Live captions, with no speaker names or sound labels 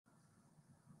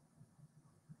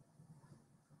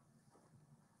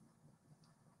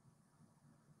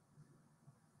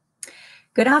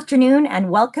Good afternoon and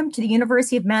welcome to the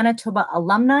University of Manitoba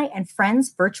Alumni and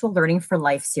Friends Virtual Learning for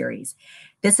Life series.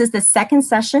 This is the second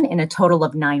session in a total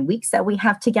of 9 weeks that we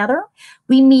have together.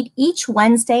 We meet each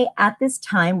Wednesday at this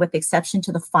time with exception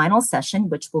to the final session,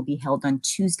 which will be held on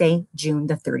Tuesday, June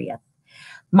the 30th.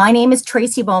 My name is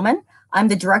Tracy Bowman. I'm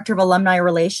the Director of Alumni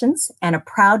Relations and a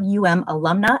proud UM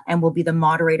alumna and will be the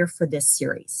moderator for this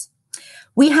series.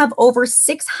 We have over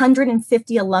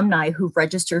 650 alumni who've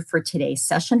registered for today's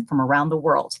session from around the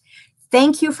world.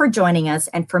 Thank you for joining us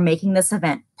and for making this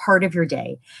event part of your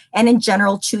day, and in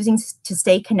general, choosing to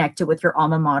stay connected with your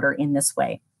alma mater in this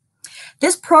way.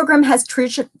 This program has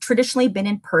traditionally been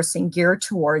in person, geared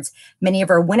towards many of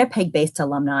our Winnipeg-based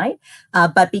alumni,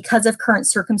 but because of current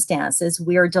circumstances,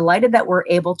 we are delighted that we're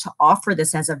able to offer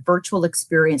this as a virtual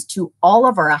experience to all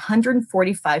of our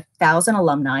 145,000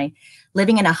 alumni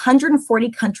living in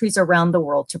 140 countries around the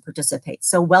world to participate.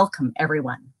 So welcome,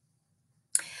 everyone.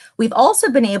 We've also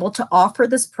been able to offer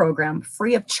this program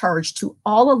free of charge to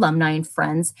all alumni and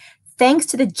friends, thanks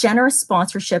to the generous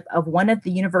sponsorship of one of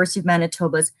the University of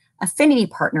Manitoba's affinity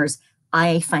partners,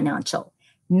 IA Financial.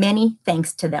 Many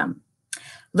thanks to them.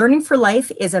 Learning for Life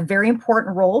is a very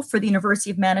important role for the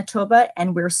University of Manitoba,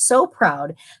 and we're so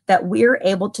proud that we're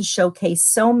able to showcase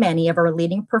so many of our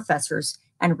leading professors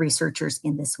and researchers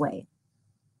in this way.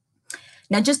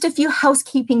 Now, just a few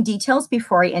housekeeping details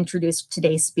before I introduce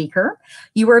today's speaker.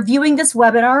 You are viewing this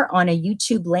webinar on a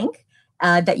YouTube link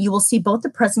that you will see both the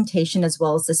presentation as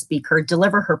well as the speaker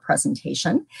deliver her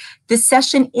presentation. This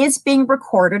session is being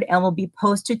recorded and will be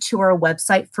posted to our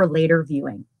website for later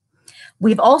viewing.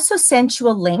 We've also sent you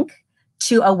a link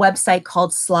to a website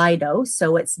called Slido.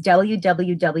 So it's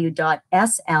www.sli.do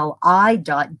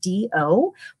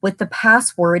with the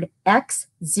password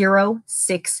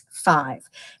X065.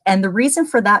 And the reason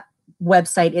for that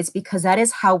website is because that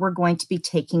is how we're going to be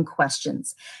taking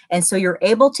questions. And so you're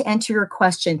able to enter your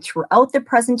question throughout the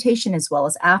presentation as well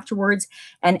as afterwards.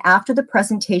 And after the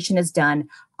presentation is done,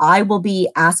 I will be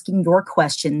asking your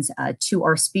questions to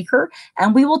our speaker,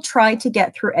 and we will try to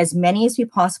get through as many as we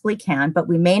possibly can, but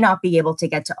we may not be able to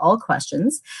get to all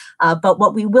questions. But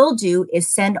what we will do is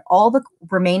send all the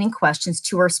remaining questions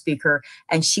to our speaker,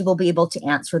 and she will be able to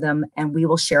answer them, and we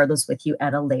will share those with you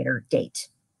at a later date.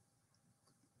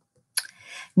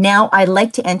 Now, I'd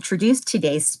like to introduce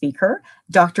today's speaker,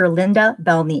 Dr. Lynda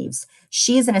Balneaves.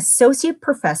 She is an associate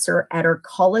professor at our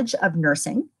College of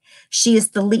Nursing. She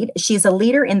is a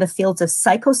leader in the fields of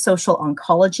psychosocial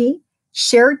oncology,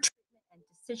 shared treatment and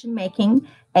decision-making,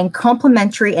 and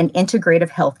complementary and integrative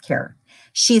healthcare.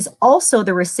 She is also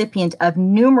the recipient of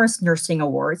numerous nursing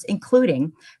awards,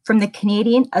 including from the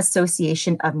Canadian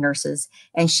Association of Nurses,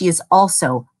 and she is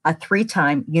also a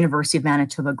 3-time University of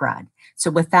Manitoba grad.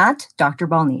 So with that, Dr.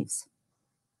 Balneaves.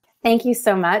 Thank you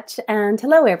so much. And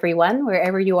hello, everyone,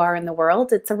 wherever you are in the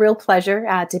world. It's a real pleasure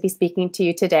to be speaking to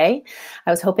you today.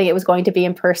 I was hoping it was going to be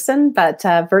in person, but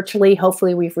virtually,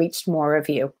 hopefully we've reached more of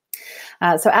you.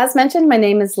 So as mentioned, my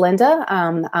name is Lynda.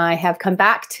 I have come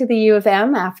back to the U of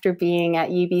M after being at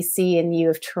UBC and U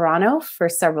of Toronto for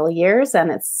several years,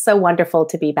 and it's so wonderful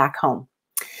to be back home.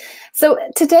 So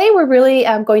today we're really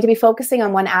going to be focusing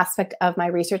on one aspect of my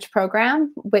research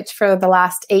program, which for the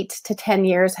last 8 to 10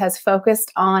 years has focused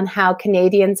on how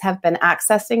Canadians have been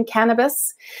accessing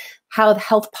cannabis, how the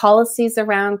health policies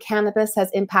around cannabis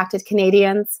has impacted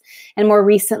Canadians. And more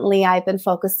recently, I've been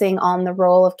focusing on the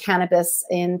role of cannabis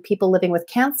in people living with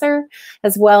cancer,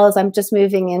 as well as I'm just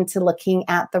moving into looking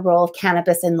at the role of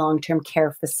cannabis in long-term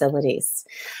care facilities.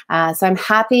 So I'm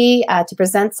happy to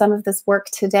present some of this work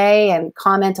today and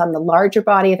comment on the larger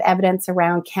body of evidence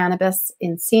around cannabis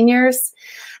in seniors.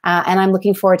 And I'm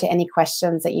looking forward to any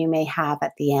questions that you may have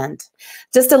at the end.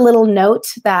 Just a little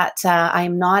note that I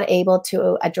am not able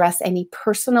to address any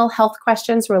personal health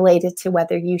questions related to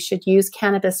whether you should use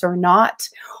cannabis or not,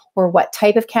 or what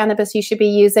type of cannabis you should be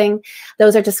using.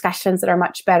 Those are discussions that are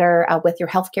much better with your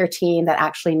healthcare team that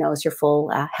actually knows your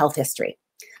full health history.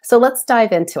 So let's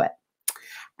dive into it.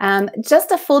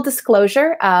 Just a full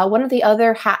disclosure, one of the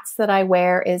other hats that I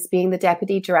wear is being the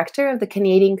Deputy Director of the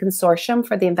Canadian Consortium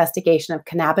for the Investigation of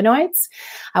Cannabinoids,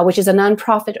 which is a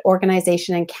nonprofit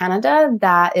organization in Canada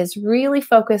that is really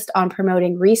focused on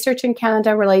promoting research in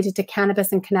Canada related to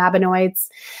cannabis and cannabinoids,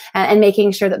 and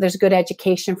making sure that there's good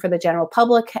education for the general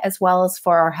public as well as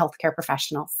for our healthcare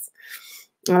professionals.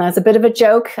 And as a bit of a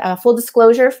joke, full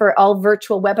disclosure for all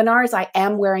virtual webinars, I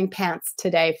am wearing pants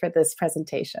today for this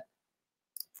presentation.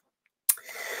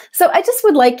 So I just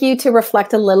would like you to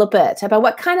reflect a little bit about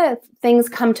what kind of things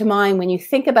come to mind when you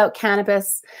think about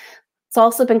cannabis, It's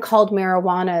also been called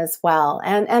marijuana as well.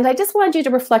 And I just wanted you to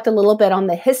reflect a little bit on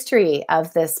the history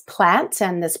of this plant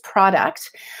and this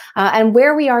product and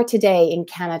where we are today in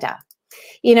Canada.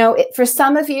 You know, for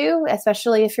some of you,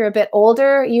 especially if you're a bit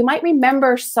older, you might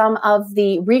remember some of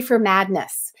the reefer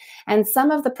madness and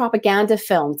some of the propaganda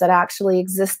films that actually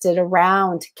existed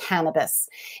around cannabis.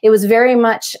 It was very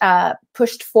much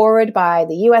pushed forward by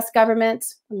the US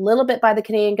government, a little bit by the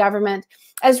Canadian government,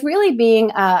 as really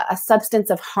being a substance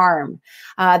of harm,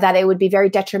 that it would be very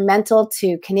detrimental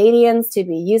to Canadians to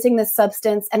be using this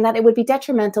substance, and that it would be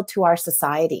detrimental to our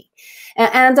society.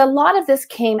 And a lot of this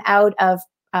came out of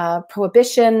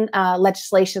prohibition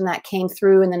legislation that came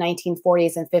through in the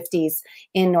 1940s and 50s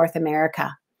in North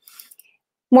America.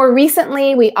 More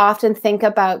recently, we often think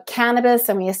about cannabis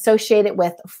and we associate it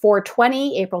with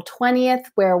 420, April 20th,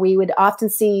 where we would often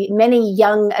see many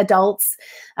young adults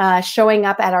showing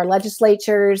up at our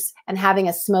legislatures and having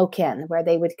a smoke-in, where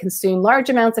they would consume large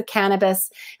amounts of cannabis.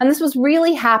 And this was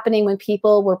really happening when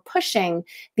people were pushing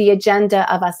the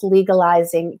agenda of us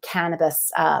legalizing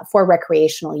cannabis for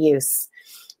recreational use.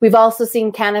 We've also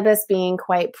seen cannabis being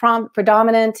quite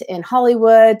predominant in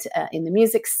Hollywood, in the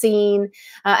music scene,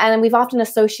 and we've often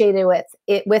associated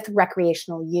it with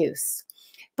recreational use.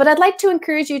 But I'd like to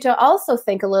encourage you to also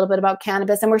think a little bit about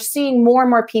cannabis, and we're seeing more and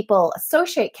more people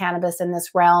associate cannabis in this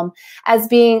realm as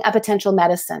being a potential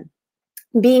medicine,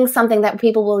 being something that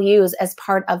people will use as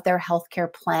part of their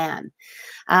healthcare plan.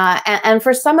 And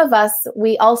for some of us,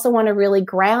 we also want to really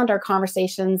ground our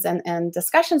conversations and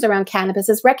discussions around cannabis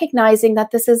is recognizing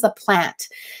that this is a plant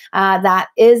that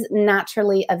is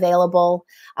naturally available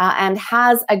and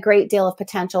has a great deal of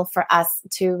potential for us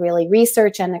to really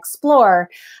research and explore.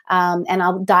 And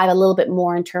I'll dive a little bit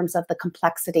more in terms of the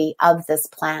complexity of this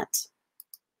plant.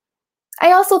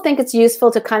 I also think it's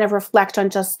useful to kind of reflect on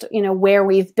just, you know, where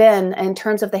we've been in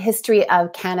terms of the history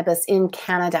of cannabis in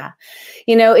Canada.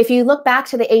 You know, if you look back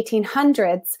to the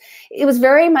 1800s, it was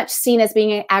very much seen as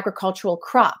being an agricultural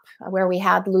crop, where we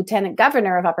had the Lieutenant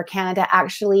Governor of Upper Canada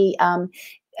actually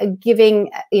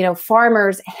giving, you know,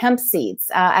 farmers hemp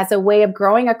seeds as a way of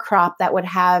growing a crop that would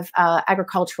have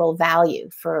agricultural value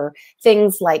for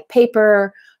things like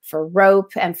paper, for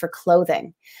rope, and for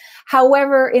clothing.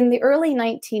 However, in the early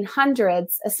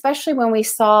 1900s, especially when we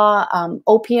saw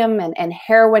opium and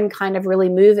heroin kind of really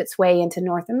move its way into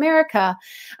North America,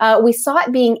 we saw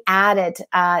it being added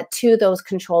to those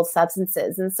controlled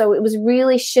substances. And so it was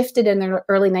really shifted in the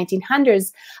early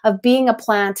 1900s of being a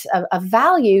plant of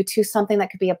value to something that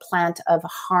could be a plant of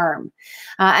harm.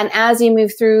 And as you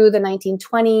move through the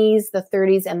 1920s, the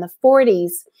 30s, and the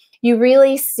 40s, you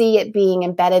really see it being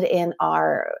embedded in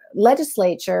our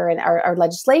legislature and our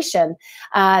legislation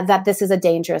that this is a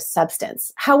dangerous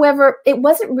substance. However, it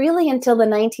wasn't really until the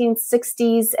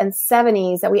 1960s and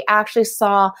 70s that we actually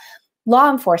saw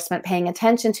law enforcement paying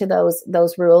attention to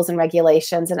those rules and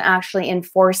regulations and actually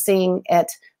enforcing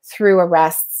it through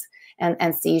arrests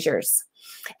and seizures.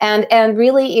 And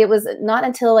really, it was not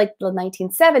until like the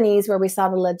 1970s where we saw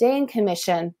the Lynda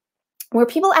Commission, where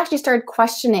people actually started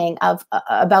questioning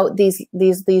about these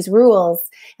rules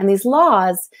and these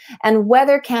laws and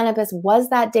whether cannabis was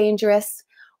that dangerous,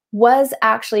 was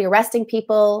actually arresting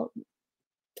people,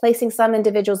 placing some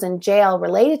individuals in jail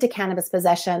related to cannabis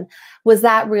possession. Was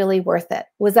that really worth it?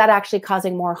 Was that actually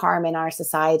causing more harm in our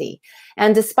society?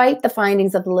 And despite the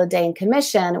findings of the Lynda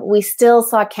Commission, we still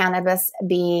saw cannabis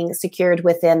being secured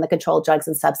within the Controlled Drugs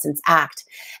and Substance Act.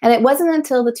 And it wasn't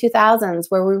until the 2000s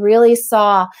where we really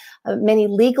saw many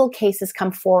legal cases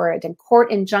come forward and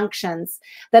court injunctions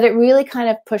that it really kind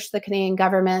of pushed the Canadian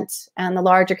government and the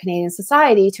larger Canadian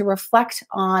society to reflect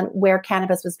on where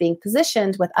cannabis was being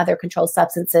positioned with other controlled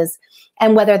substances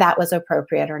and whether that was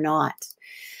appropriate or not.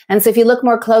 And so if you look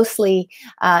more closely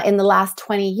in the last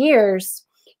 20 years,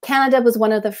 Canada was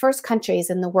one of the first countries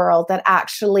in the world that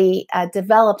actually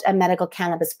developed a medical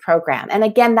cannabis program. And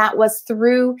again, that was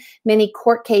through many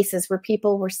court cases where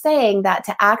people were saying that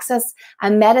to access a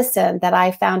medicine that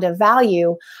I found of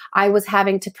value, I was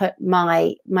having to put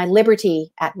my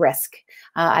liberty at risk.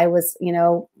 I was, you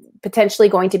know, potentially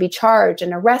going to be charged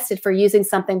and arrested for using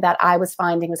something that I was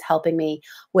finding was helping me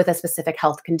with a specific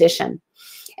health condition.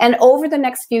 And over the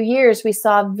next few years, we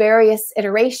saw various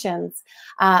iterations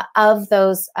of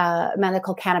those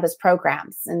medical cannabis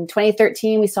programs. In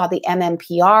 2013, we saw the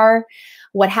MMPR.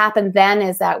 What happened then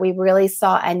is that we really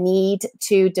saw a need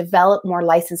to develop more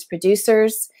licensed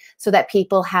producers so that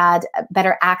people had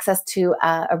better access to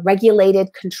a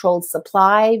regulated, controlled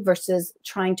supply versus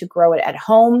trying to grow it at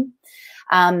home.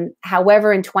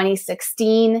 However, in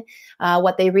 2016,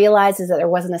 what they realized is that there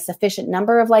wasn't a sufficient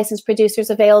number of licensed producers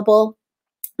available.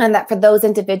 And that for those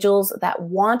individuals that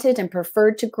wanted and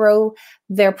preferred to grow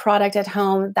their product at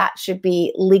home, that should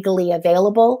be legally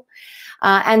available.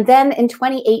 And then in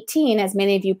 2018, as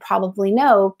many of you probably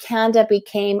know, Canada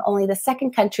became only the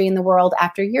second country in the world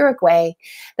after Uruguay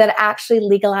that actually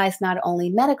legalized not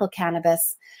only medical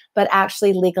cannabis, but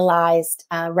actually legalized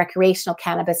recreational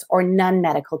cannabis or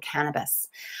non-medical cannabis.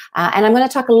 And I'm going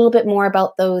to talk a little bit more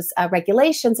about those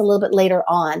regulations a little bit later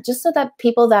on, just so that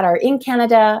people that are in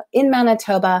Canada, in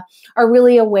Manitoba, are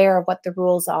really aware of what the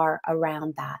rules are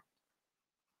around that.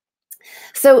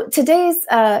 So today's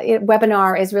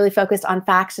webinar is really focused on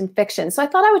facts and fiction. So I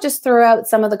thought I would just throw out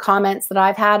some of the comments that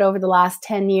I've had over the last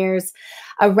 10 years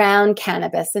around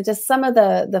cannabis and just some of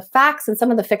the facts and some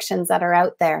of the fictions that are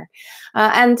out there.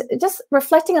 And just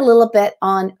reflecting a little bit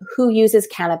on who uses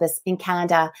cannabis in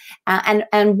Canada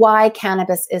and why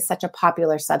cannabis is such a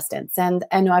popular substance. And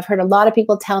I know I've heard a lot of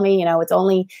people tell me, it's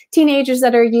only teenagers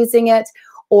that are using it,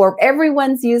 or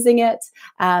everyone's using it.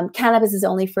 Cannabis is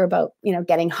only for about,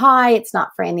 getting high. It's not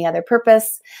for any other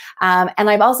purpose. And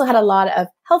I've also had a lot of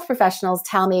health professionals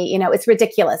tell me, it's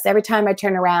ridiculous. Every time I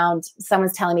turn around,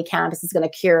 someone's telling me cannabis is going to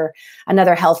cure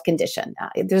another health condition.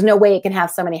 There's no way it can have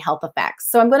so many health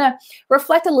effects. So I'm going to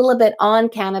reflect a little bit on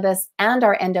cannabis and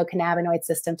our endocannabinoid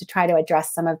system to try to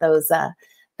address some of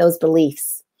those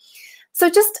beliefs. So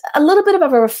just a little bit of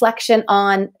a reflection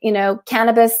on,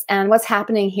 cannabis and what's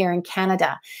happening here in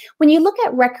Canada. When you look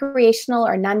at recreational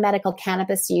or non-medical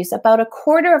cannabis use, about a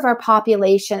quarter of our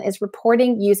population is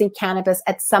reporting using cannabis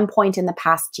at some point in the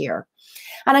past year.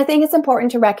 And I think it's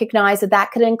important to recognize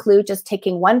that could include just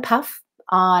taking one puff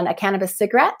on a cannabis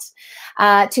cigarette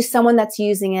to someone that's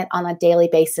using it on a daily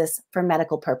basis for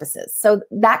medical purposes. So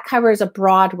that covers a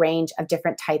broad range of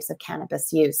different types of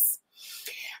cannabis use.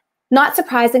 Not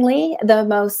surprisingly, the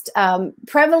most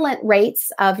prevalent rates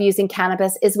of using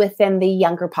cannabis is within the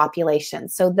younger population,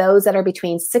 so those that are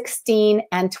between 16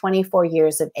 and 24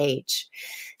 years of age.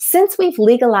 Since we've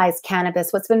legalized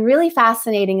cannabis, what's been really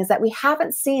fascinating is that we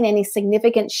haven't seen any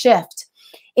significant shift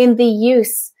in the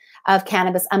use of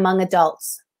cannabis among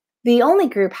adults. The only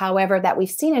group, however, that we've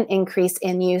seen an increase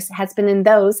in use has been in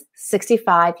those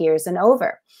 65 years and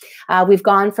over. We've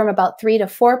gone from about 3 to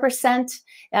 4%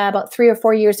 about 3 or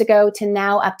 4 years ago to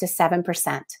now up to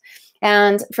 7%.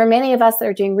 And for many of us that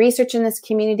are doing research in this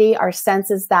community, our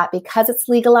sense is that because it's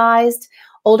legalized,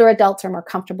 older adults are more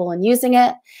comfortable in using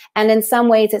it. And in some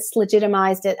ways, it's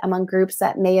legitimized it among groups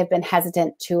that may have been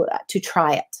hesitant to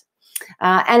try it.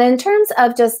 And in terms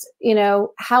of just,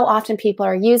 how often people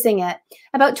are using it,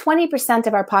 about 20%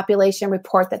 of our population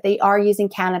report that they are using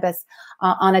cannabis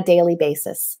on a daily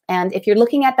basis. And if you're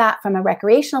looking at that from a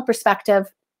recreational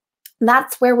perspective,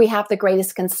 that's where we have the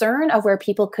greatest concern of where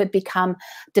people could become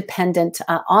dependent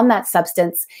on that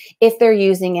substance if they're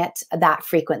using it that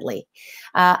frequently.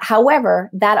 However,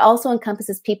 that also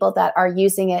encompasses people that are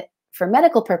using it for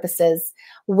medical purposes,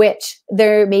 which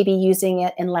they're maybe using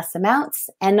it in less amounts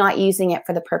and not using it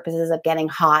for the purposes of getting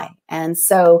high. And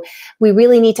so we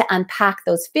really need to unpack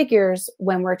those figures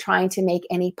when we're trying to make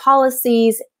any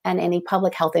policies and any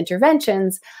public health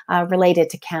interventions related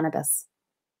to cannabis.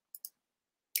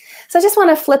 So I just want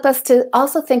to flip us to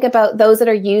also think about those that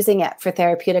are using it for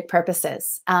therapeutic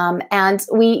purposes. And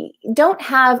we don't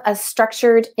have a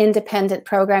structured independent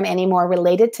program anymore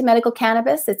related to medical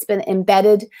cannabis. It's been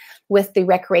embedded with the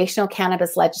recreational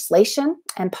cannabis legislation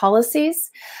and policies.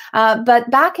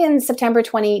 But back in September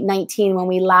 2019, when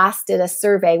we last did a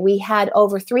survey, we had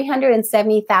over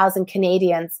 370,000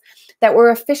 Canadians that were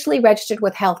officially registered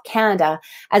with Health Canada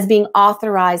as being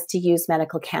authorized to use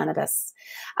medical cannabis.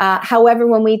 However,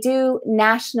 when we do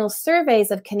national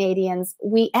surveys of Canadians,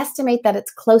 we estimate that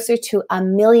it's closer to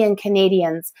 1 million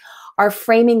Canadians are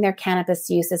framing their cannabis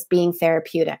use as being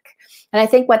therapeutic. And I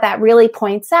think what that really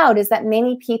points out is that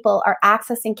many people are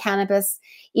accessing cannabis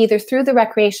either through the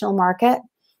recreational market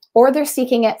or they're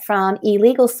seeking it from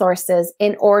illegal sources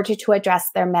in order to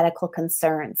address their medical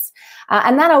concerns.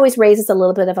 And that always raises a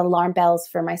little bit of alarm bells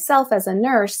for myself as a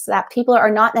nurse, that people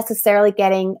are not necessarily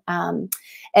getting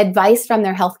advice from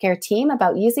their healthcare team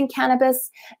about using cannabis,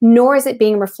 nor is it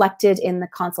being reflected in the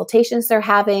consultations they're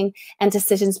having and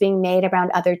decisions being made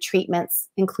around other treatments,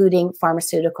 including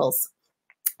pharmaceuticals.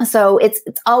 So it's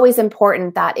always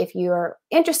important that if you're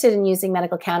interested in using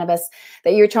medical cannabis,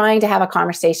 that you're trying to have a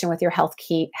conversation with your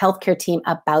healthcare team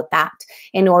about that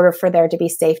in order for there to be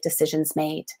safe decisions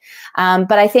made.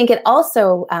 But I think it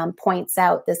also points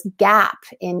out this gap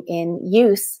in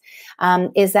use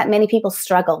is that many people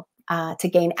struggle to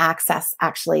gain access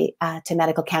actually to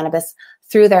medical cannabis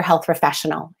through their health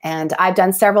professional. And I've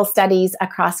done several studies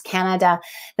across Canada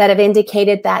that have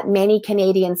indicated that many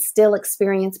Canadians still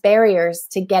experience barriers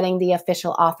to getting the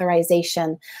official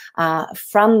authorization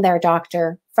from their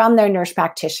doctor, from their nurse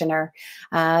practitioner,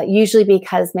 usually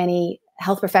because many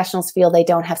health professionals feel they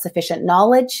don't have sufficient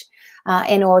knowledge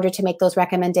in order to make those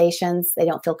recommendations. They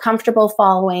don't feel comfortable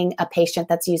following a patient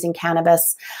that's using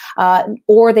cannabis,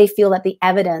 or they feel that the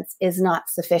evidence is not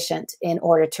sufficient in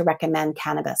order to recommend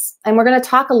cannabis. And we're going to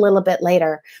talk a little bit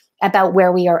later about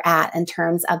where we are at in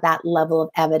terms of that level of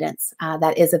evidence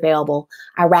that is available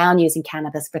around using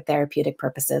cannabis for therapeutic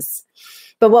purposes.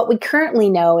 But what we currently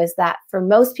know is that for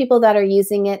most people that are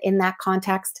using it in that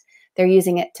context, they're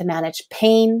using it to manage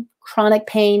pain, chronic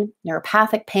pain,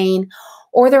 neuropathic pain,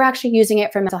 or they're actually using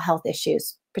it for mental health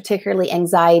issues, particularly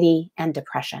anxiety and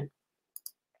depression.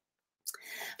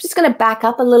 I'm just going to back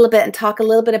up a little bit and talk a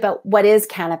little bit about what is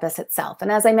cannabis itself.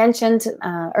 And as I mentioned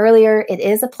earlier, it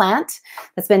is a plant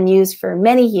that's been used for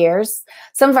many years.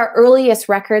 Some of our earliest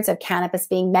records of cannabis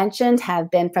being mentioned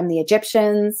have been from the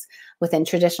Egyptians, within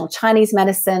traditional Chinese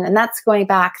medicine, and that's going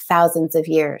back thousands of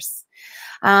years.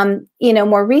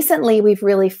 More recently, we've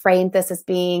really framed this as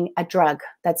being a drug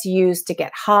that's used to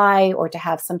get high or to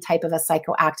have some type of a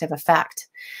psychoactive effect.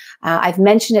 I've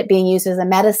mentioned it being used as a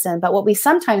medicine, but what we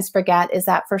sometimes forget is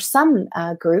that for some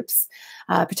groups,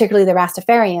 particularly the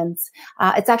Rastafarians,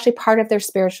 it's actually part of their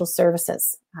spiritual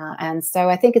services. And so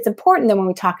I think it's important that when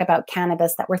we talk about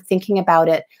cannabis that we're thinking about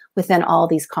it within all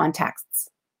these contexts.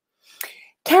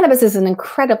 Cannabis is an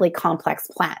incredibly complex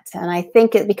plant, and I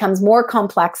think it becomes more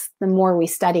complex the more we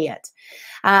study it.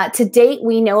 To date,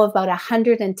 we know about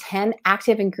 110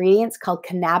 active ingredients called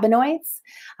cannabinoids.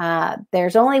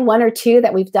 There's only one or two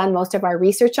that we've done most of our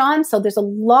research on, so there's a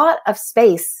lot of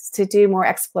space to do more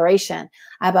exploration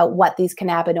about what these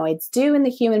cannabinoids do in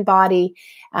the human body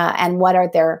and what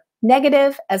are their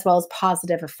negative as well as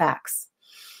positive effects.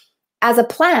 As a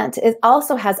plant, it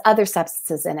also has other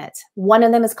substances in it. One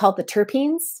of them is called the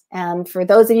terpenes. And for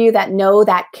those of you that know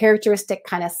that characteristic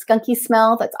kind of skunky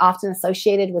smell that's often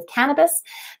associated with cannabis,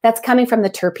 that's coming from the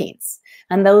terpenes.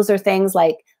 And those are things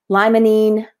like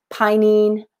limonene,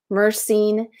 pinene,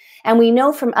 myrcene. And we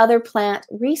know from other plant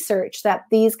research that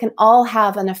these can all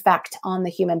have an effect on the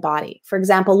human body. For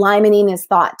example, limonene is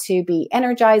thought to be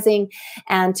energizing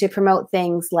and to promote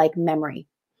things like memory.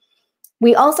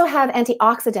 We also have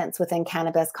antioxidants within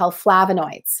cannabis called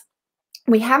flavonoids.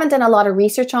 We haven't done a lot of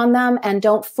research on them and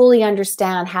don't fully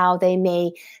understand how they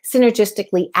may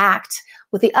synergistically act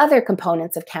with the other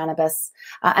components of cannabis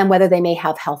and whether they may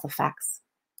have health effects.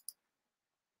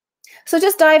 So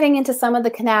just diving into some of the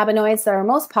cannabinoids that are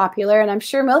most popular, and I'm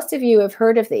sure most of you have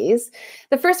heard of these.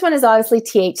 The first one is obviously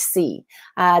THC,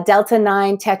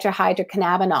 delta-9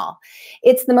 tetrahydrocannabinol.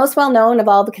 It's the most well-known of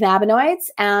all the cannabinoids,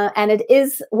 and it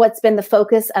is what's been the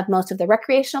focus of most of the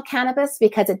recreational cannabis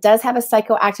because it does have a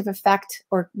psychoactive effect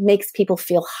or makes people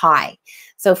feel high.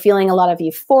 So feeling a lot of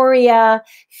euphoria,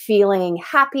 feeling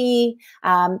happy,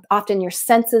 often your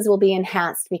senses will be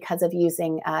enhanced because of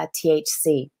using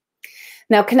THC.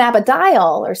 Now,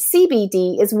 cannabidiol, or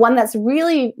CBD, is one that's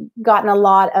really gotten a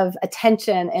lot of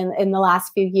attention in the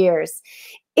last few years.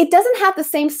 It doesn't have the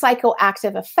same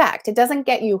psychoactive effect. It doesn't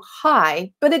get you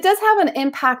high, but it does have an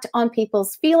impact on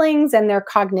people's feelings and their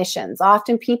cognitions.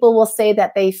 Often people will say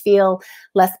that they feel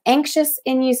less anxious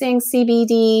in using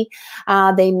CBD.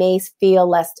 They may feel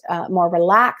more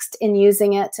relaxed in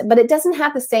using it, but it doesn't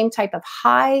have the same type of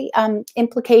high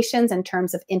implications in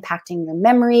terms of impacting your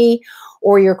memory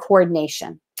or your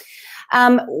coordination.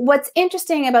 What's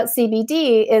interesting about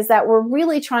CBD is that we're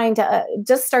really trying to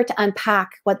just start to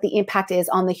unpack what the impact is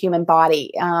on the human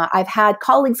body. I've had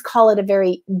colleagues call it a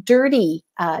very dirty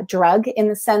drug in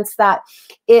the sense that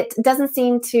it doesn't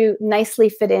seem to nicely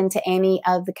fit into any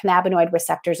of the cannabinoid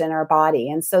receptors in our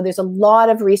body. And so there's a lot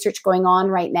of research going on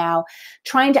right now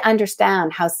trying to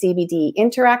understand how CBD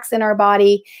interacts in our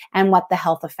body and what the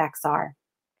health effects are.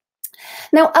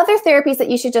 Now, other therapies that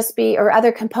you should just be, or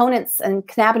other components and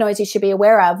cannabinoids you should be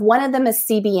aware of, one of them is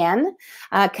CBN,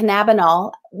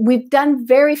 cannabinol. We've done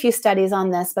very few studies on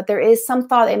this, but there is some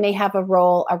thought it may have a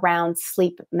role around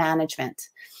sleep management.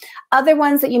 Other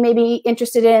ones that you may be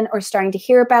interested in or starting to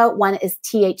hear about, one is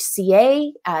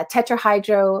THCA,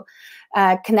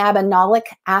 cannabinolic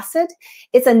acid.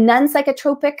 It's a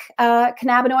non-psychotropic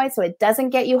cannabinoid, so it doesn't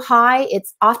get you high.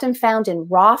 It's often found in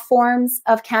raw forms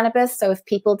of cannabis. So if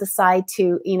people decide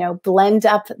to, blend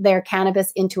up their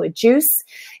cannabis into a juice,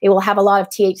 it will have a lot of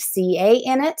THCA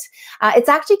in it. It's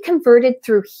actually converted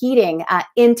through heating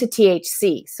into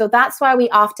THC. So that's why we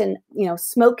often,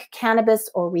 smoke cannabis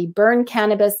or we burn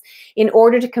cannabis in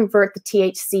order to convert the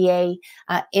THCA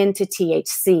into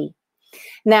THC.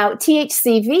 Now,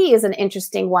 THCV is an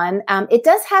interesting one. It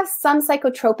does have some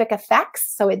psychotropic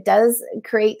effects, so it does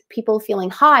create people feeling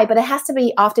high, but it has to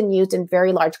be often used in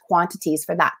very large quantities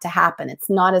for that to happen. It's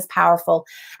not as powerful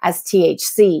as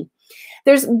THC.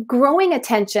 There's growing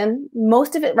attention,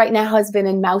 most of it right now has been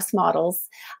in mouse models,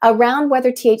 around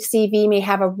whether THCV may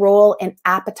have a role in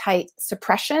appetite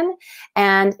suppression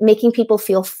and making people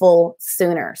feel full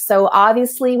sooner. So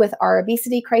obviously with our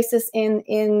obesity crisis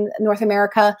in North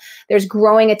America, there's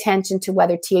growing attention to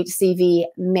whether THCV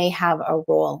may have a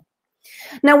role.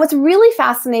 Now, what's really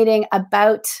fascinating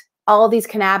about all these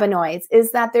cannabinoids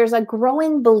is that there's a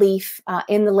growing belief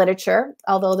in the literature,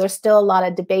 although there's still a lot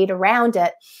of debate around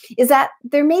it, is that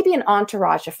there may be an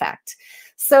entourage effect.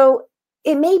 So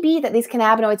it may be that these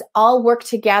cannabinoids all work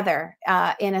together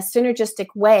in a synergistic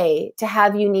way to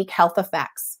have unique health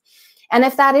effects. And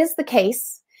if that is the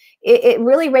case, it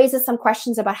really raises some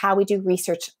questions about how we do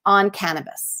research on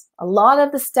cannabis. A lot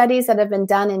of the studies that have been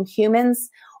done in humans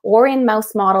or in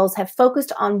mouse models have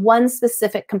focused on one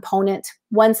specific component,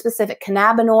 one specific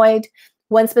cannabinoid,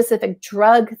 one specific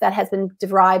drug that has been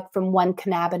derived from one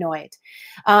cannabinoid.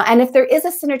 And if there is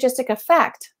a synergistic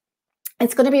effect,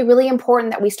 it's going to be really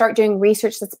important that we start doing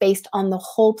research that's based on the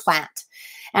whole plant.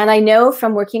 And I know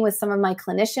from working with some of my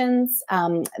clinicians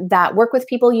that work with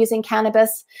people using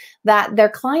cannabis, that their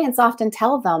clients often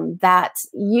tell them that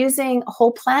using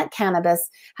whole plant cannabis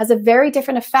has a very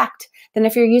different effect than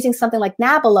if you're using something like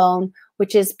nabalone,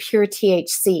 which is pure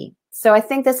THC. So I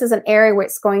think this is an area where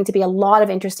it's going to be a lot of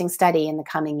interesting study in the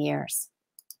coming years.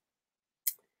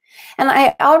 And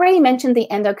I already mentioned the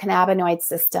endocannabinoid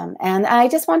system, and I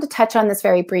just want to touch on this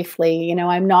very briefly.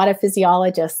 I'm not a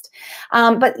physiologist,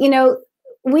 but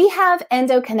we have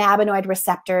endocannabinoid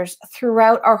receptors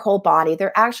throughout our whole body.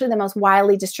 They're actually the most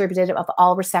widely distributed of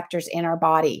all receptors in our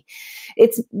body.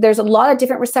 There's a lot of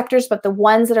different receptors, but the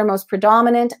ones that are most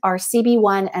predominant are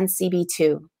CB1 and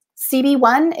CB2.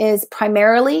 CB1 is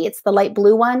primarily, it's the light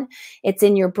blue one. It's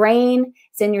in your brain,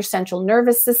 it's in your central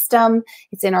nervous system,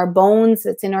 it's in our bones,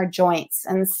 it's in our joints.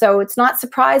 And so it's not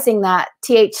surprising that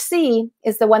THC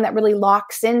is the one that really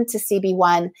locks into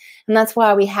CB1. And that's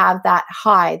why we have that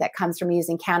high that comes from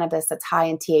using cannabis that's high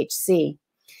in THC.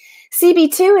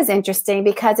 CB2 is interesting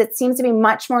because it seems to be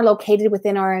much more located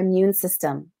within our immune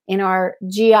system, in our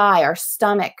GI, our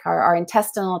stomach, our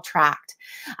intestinal tract,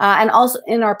 and also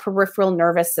in our peripheral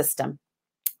nervous system.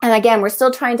 And again, we're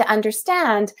still trying to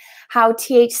understand how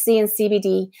THC and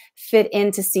CBD fit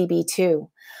into CB2.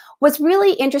 What's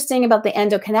really interesting about the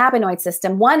endocannabinoid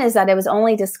system, one is that it was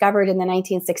only discovered in the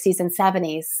 1960s and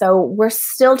 70s. So we're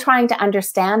still trying to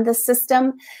understand this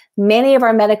system. Many of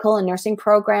our medical and nursing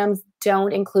programs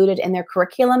don't include it in their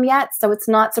curriculum yet. So it's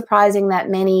not surprising that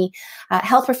many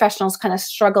health professionals kind of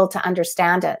struggle to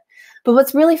understand it. But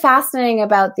what's really fascinating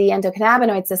about the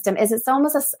endocannabinoid system is it's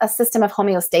almost a system of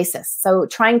homeostasis. So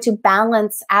trying to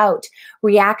balance out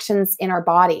reactions in our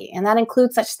body. And that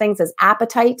includes such things as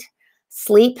appetite,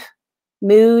 sleep,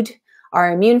 mood,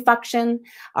 our immune function,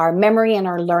 our memory, and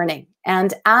our learning.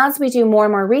 And as we do more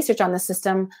and more research on the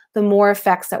system, the more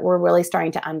effects that we're really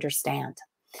starting to understand.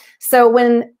 So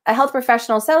when a health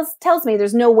professional tells me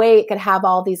there's no way it could have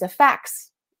all these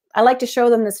effects, I like to show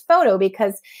them this photo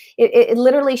because it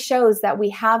literally shows that we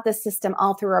have this system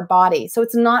all through our body. So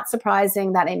it's not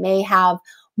surprising that it may have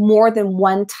more than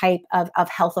one type of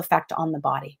health effect on the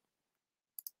body.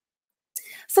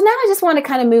 So now I just want to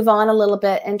kind of move on a little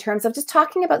bit in terms of just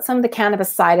talking about some of the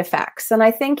cannabis side effects. And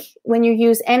I think when you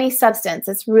use any substance,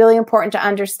 it's really important to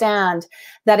understand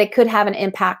that it could have an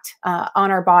impact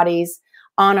on our bodies,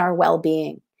 on our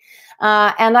well-being.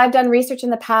 And I've done research in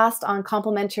the past on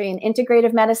complementary and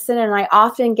integrative medicine, and I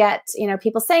often get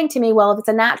people saying to me, well, if it's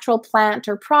a natural plant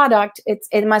or product,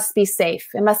 it must be safe.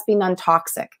 It must be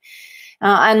non-toxic.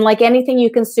 And like anything you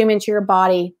consume into your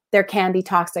body, there can be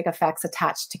toxic effects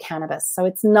attached to cannabis. So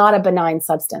it's not a benign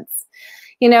substance.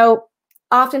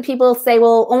 Often people say,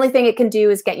 well, only thing it can do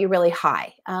is get you really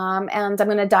high. And I'm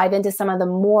going to dive into some of the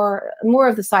more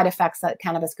of the side effects that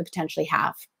cannabis could potentially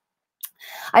have.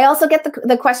 I also get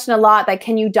the question a lot, like,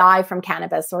 can you die from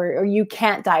cannabis or you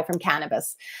can't die from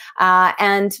cannabis?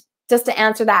 And just to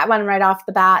answer that one right off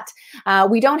the bat,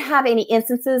 we don't have any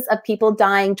instances of people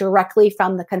dying directly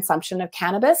from the consumption of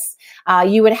cannabis.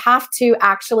 You would have to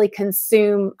actually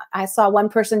consume, I saw one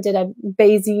person did a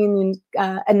Bayesian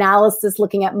analysis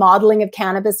looking at modeling of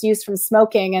cannabis use from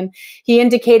smoking, and he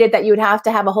indicated that you would have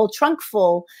to have a whole trunk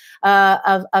full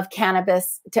of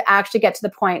cannabis to actually get to the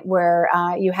point where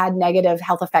you had negative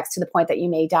health effects to the point that you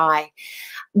may die.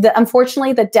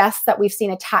 Unfortunately, the deaths that we've seen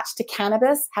attached to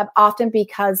cannabis have often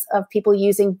because of people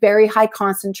using very high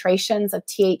concentrations of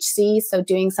THC. So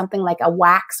doing something like a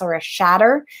wax or a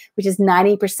shatter, which is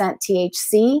 90%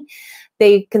 THC.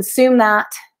 They consume that,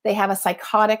 they have a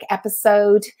psychotic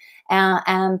episode,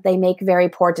 and they make very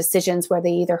poor decisions where they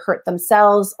either hurt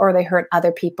themselves or they hurt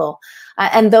other people.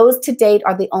 And those to date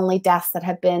are the only deaths that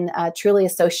have been truly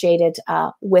associated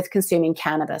with consuming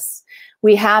cannabis.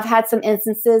 We have had some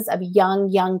instances of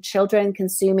young children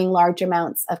consuming large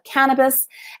amounts of cannabis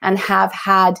and have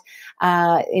had,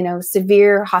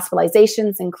 severe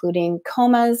hospitalizations, including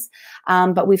comas.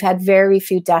 But we've had very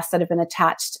few deaths that have been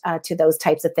attached to those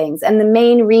types of things. And the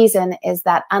main reason is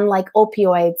that, unlike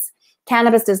opioids,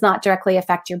 cannabis does not directly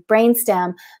affect your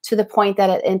brainstem to the point that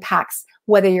it impacts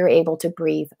whether you're able to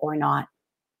breathe or not.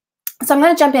 So I'm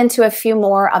going to jump into a few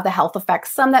more of the health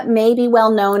effects, some that may be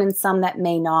well known and some that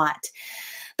may not.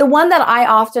 The one that I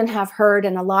often have heard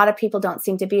and a lot of people don't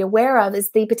seem to be aware of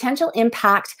is the potential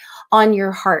impact on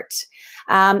your heart.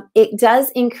 It does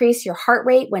increase your heart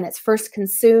rate when it's first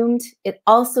consumed. It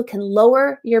also can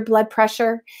lower your blood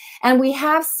pressure. And we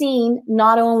have seen,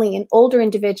 not only in older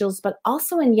individuals, but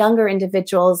also in younger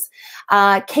individuals,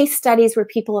 case studies where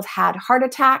people have had heart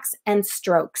attacks and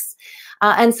strokes.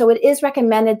 And so it is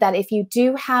recommended that if you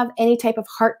do have any type of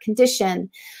heart condition,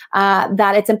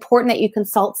 that it's important that you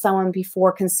consult someone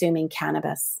before consuming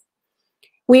cannabis.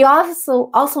 We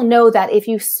also know that if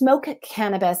you smoke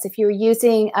cannabis, if you're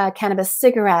using a cannabis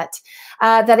cigarette,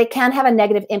 that it can have a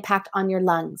negative impact on your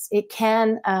lungs. It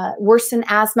can worsen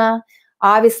asthma,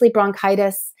 obviously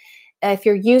bronchitis. If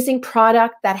you're using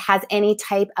product that has any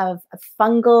type of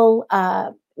fungal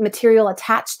material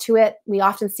attached to it, we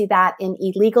often see that in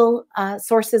illegal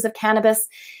sources of cannabis.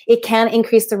 It can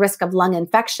increase the risk of lung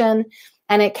infection,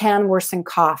 and it can worsen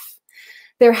cough.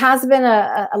 There has been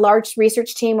a large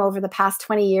research team over the past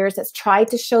 20 years that's tried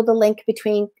to show the link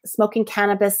between smoking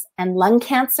cannabis and lung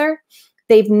cancer.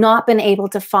 They've not been able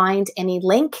to find any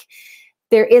link.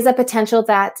 There is a potential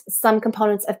that some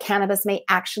components of cannabis may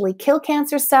actually kill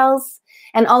cancer cells.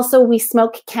 And also, we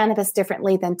smoke cannabis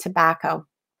differently than tobacco.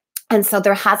 And so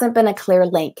there hasn't been a clear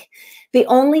link. The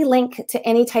only link to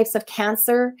any types of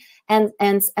cancer and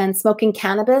smoking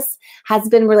cannabis has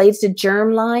been related to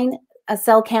germline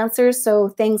cell cancers, so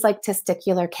things like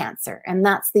testicular cancer. And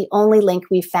that's the only link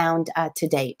we found to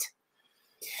date.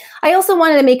 I also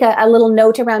wanted to make a little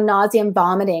note around nausea and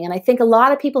vomiting. And I think a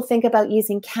lot of people think about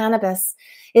using cannabis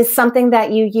is something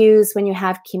that you use when you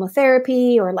have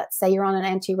chemotherapy, or let's say you're on an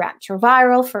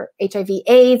antiretroviral for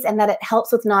HIV/AIDS, and that it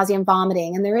helps with nausea and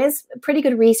vomiting. And there is pretty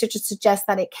good research to suggest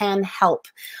that it can help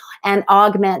and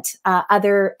augment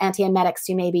other antiemetics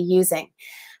you may be using.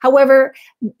 However,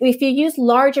 if you use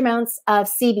large amounts of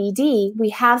CBD, we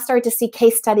have started to see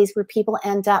case studies where people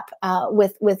end up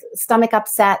with stomach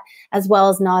upset as well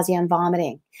as nausea and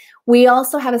vomiting. We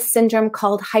also have a syndrome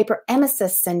called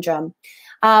hyperemesis syndrome,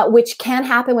 which can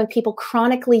happen when people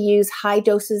chronically use high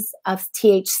doses of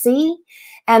THC,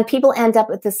 and people end up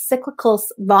with this cyclical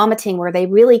vomiting where they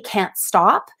really can't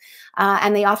stop,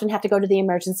 and they often have to go to the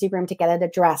emergency room to get it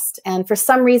addressed. And for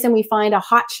some reason, we find a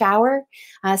hot shower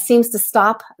seems to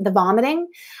stop the vomiting.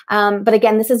 But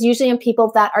again, this is usually in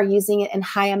people that are using it in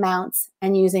high amounts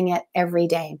and using it every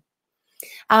day.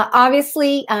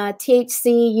 Obviously,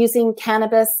 THC using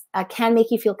cannabis can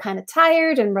make you feel kind of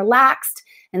tired and relaxed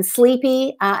and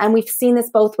sleepy. And we've seen this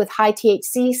both with high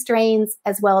THC strains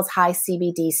as well as high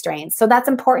CBD strains. So that's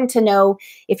important to know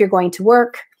if you're going to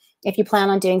work, if you plan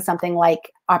on doing something like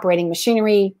operating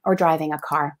machinery or driving a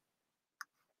car.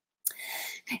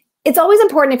 It's always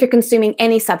important if you're consuming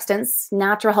any substance,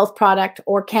 natural health product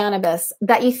or cannabis,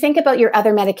 that you think about your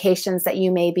other medications that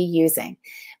you may be using.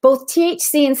 Both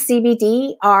THC and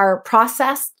CBD are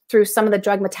processed through some of the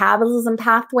drug metabolism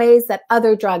pathways that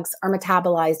other drugs are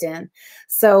metabolized in.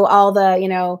 So all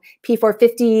the,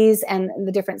 P450s and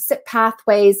the different CYP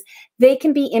pathways, they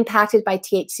can be impacted by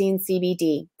THC and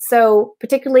CBD. So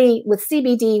particularly with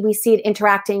CBD, we see it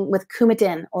interacting with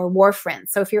Coumadin or warfarin.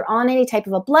 So if you're on any type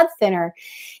of a blood thinner,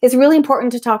 it's really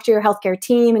important to talk to your healthcare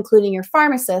team, including your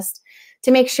pharmacist,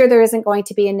 to make sure there isn't going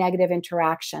to be a negative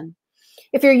interaction.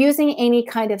 If you're using any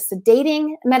kind of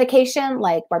sedating medication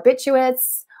like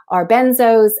barbiturates or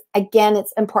benzos, again,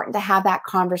 it's important to have that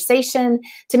conversation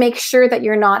to make sure that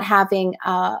you're not having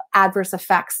adverse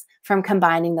effects from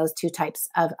combining those two types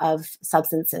of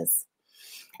substances.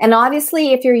 And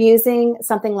obviously, if you're using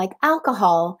something like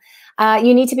alcohol,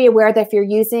 you need to be aware that if you're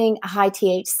using a high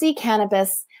THC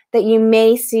cannabis, that you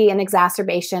may see an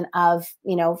exacerbation of,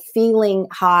 feeling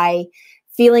high,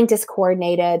 feeling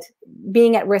discoordinated,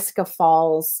 being at risk of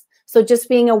falls. So just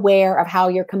being aware of how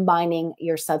you're combining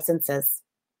your substances.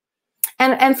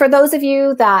 And for those of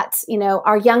you that,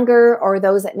 are younger, or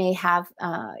those that may have,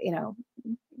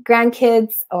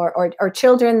 grandkids or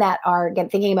children that are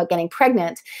thinking about getting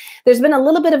pregnant, there's been a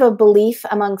little bit of a belief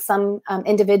among some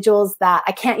individuals that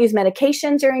I can't use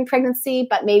medication during pregnancy,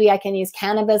 but maybe I can use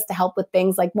cannabis to help with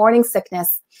things like morning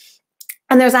sickness.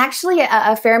 And there's actually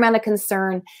a fair amount of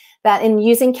concern that in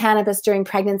using cannabis during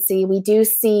pregnancy, we do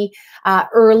see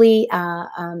early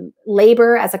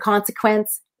labor as a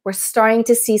consequence. We're starting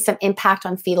to see some impact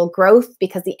on fetal growth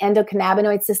because the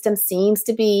endocannabinoid system seems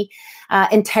to be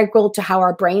integral to how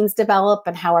our brains develop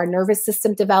and how our nervous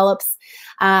system develops.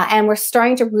 And we're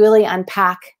starting to really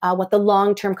unpack what the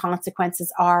long-term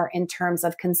consequences are in terms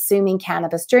of consuming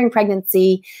cannabis during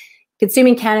pregnancy,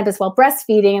 consuming cannabis while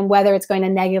breastfeeding, and whether it's going to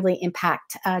negatively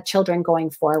impact children going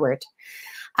forward.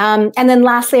 And then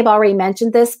lastly, I've already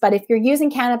mentioned this, but if you're using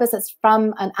cannabis that's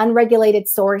from an unregulated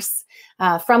source,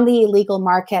 from the illegal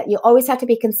market, you always have to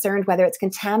be concerned whether it's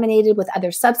contaminated with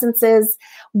other substances,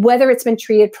 whether it's been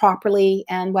treated properly,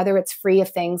 and whether it's free of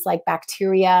things like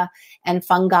bacteria and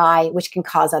fungi, which can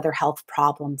cause other health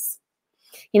problems.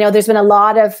 There's been a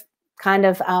lot of kind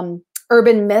of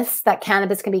urban myths that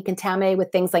cannabis can be contaminated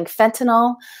with things like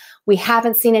fentanyl. We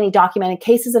haven't seen any documented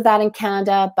cases of that in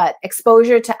Canada, but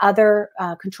exposure to other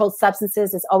controlled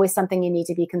substances is always something you need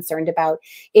to be concerned about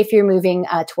if you're moving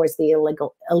towards the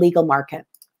illegal market.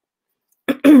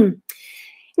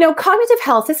 Cognitive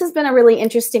health, this has been a really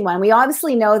interesting one. We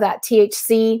obviously know that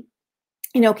THC,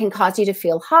 can cause you to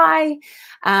feel high,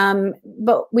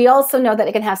 but we also know that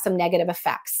it can have some negative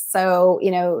effects. So,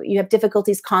 you have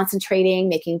difficulties concentrating,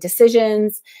 making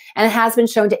decisions, and it has been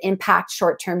shown to impact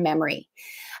short-term memory.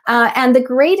 And the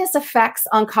greatest effects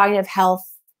on cognitive health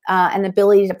and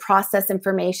ability to process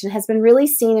information has been really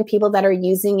seen in people that are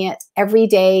using it every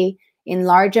day in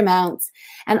large amounts,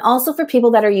 and also for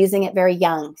people that are using it very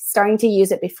young, starting to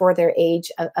use it before their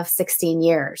age of 16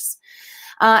 years.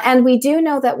 And we do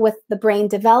know that with the brain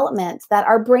development, that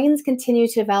our brains continue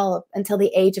to develop until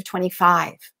the age of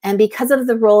 25. And because of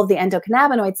the role of the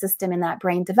endocannabinoid system in that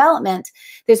brain development,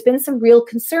 there's been some real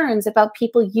concerns about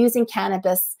people using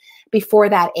cannabis before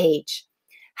that age.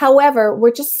 However,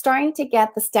 we're just starting to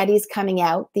get the studies coming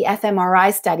out, the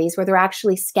fMRI studies, where they're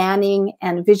actually scanning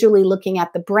and visually looking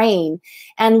at the brain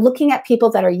and looking at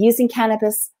people that are using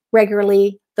cannabis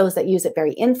regularly, those that use it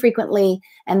very infrequently,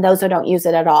 and those that don't use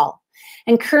it at all.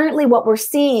 And currently what we're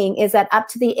seeing is that up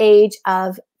to the age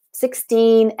of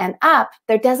 16 and up,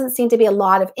 there doesn't seem to be a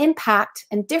lot of impact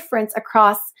and difference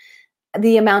across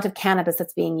the amount of cannabis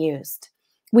that's being used.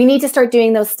 We need to start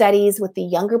doing those studies with the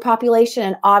younger population,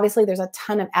 and obviously there's a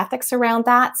ton of ethics around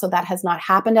that, so that has not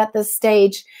happened at this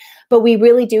stage. But we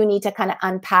really do need to kind of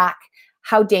unpack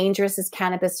how dangerous is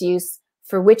cannabis use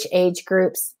for which age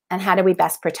groups, and how do we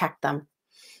best protect them.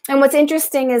 And what's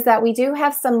interesting is that we do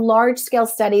have some large-scale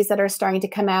studies that are starting to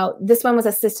come out. This one was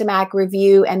a systematic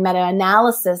review and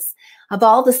meta-analysis of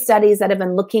all the studies that have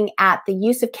been looking at the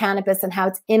use of cannabis and how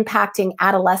it's impacting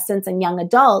adolescents and young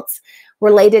adults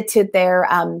related to their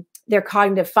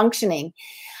cognitive functioning.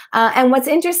 And what's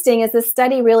interesting is the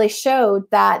study really showed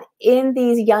that in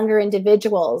these younger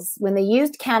individuals, when they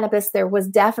used cannabis, there was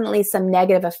definitely some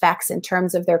negative effects in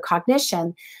terms of their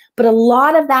cognition, but a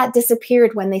lot of that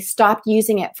disappeared when they stopped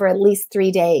using it for at least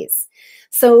 3 days.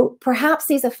 So perhaps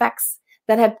these effects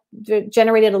that have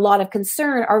generated a lot of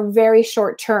concern are very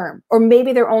short term, or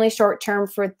maybe they're only short term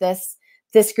for this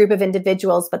group of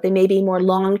individuals, but they may be more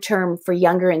long-term for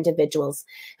younger individuals.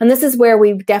 And this is where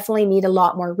we definitely need a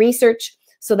lot more research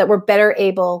so that we're better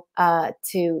able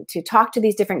to talk to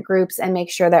these different groups and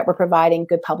make sure that we're providing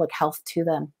good public health to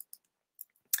them.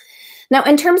 Now,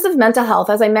 in terms of mental health,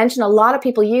 as I mentioned, a lot of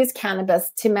people use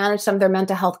cannabis to manage some of their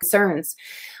mental health concerns.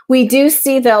 We do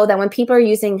see, though, that when people are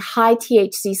using high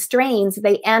THC strains,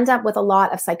 they end up with a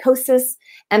lot of psychosis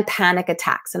and panic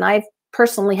attacks. And I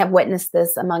personally have witnessed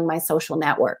this among my social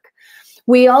network.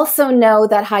 We also know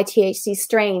that high THC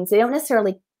strains, they don't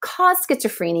necessarily cause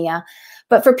schizophrenia,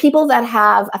 but for people that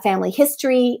have a family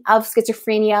history of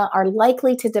schizophrenia are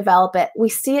likely to develop it. We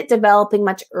see it developing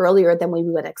much earlier than we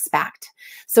would expect.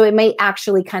 So it may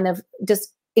actually kind of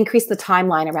just increase the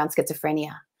timeline around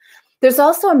schizophrenia. There's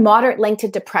also a moderate link to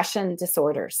depression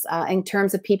disorders in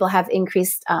terms of people have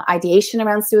increased ideation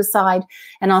around suicide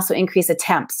and also increased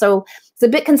attempts. So it's a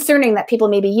bit concerning that people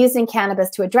may be using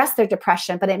cannabis to address their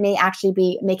depression, but it may actually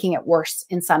be making it worse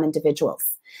in some individuals.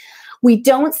 We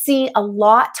don't see a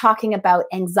lot talking about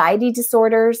anxiety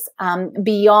disorders.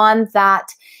 Beyond that,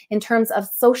 in terms of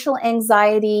social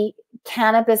anxiety,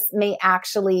 cannabis may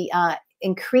actually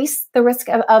increase the risk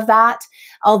of that.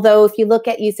 Although if you look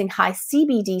at using high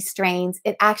CBD strains,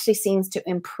 it actually seems to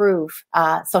improve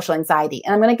social anxiety.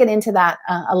 And I'm going to get into that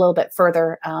a little bit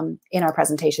further in our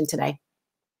presentation today.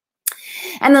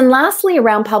 And then lastly,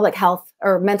 around public health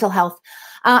or mental health,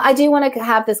 I do want to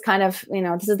have this kind of,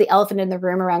 this is the elephant in the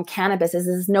room around cannabis, is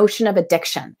this notion of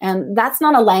addiction. And that's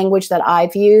not a language that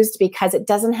I've used because it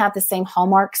doesn't have the same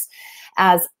hallmarks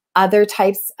as other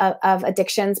types of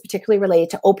addictions, particularly related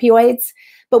to opioids.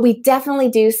 But we definitely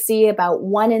do see about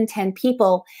 1 in 10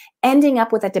 people ending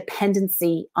up with a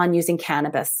dependency on using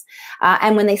cannabis.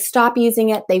 And when they stop using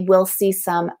it, they will see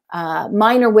some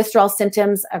minor withdrawal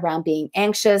symptoms around being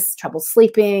anxious, trouble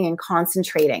sleeping, and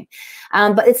concentrating.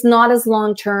 But it's not as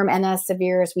long-term and as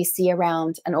severe as we see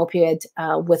around an opioid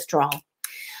withdrawal.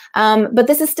 But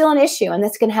this is still an issue, and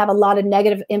this can have a lot of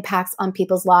negative impacts on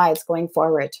people's lives going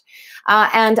forward.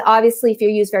 And obviously, if you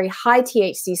use very high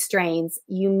THC strains,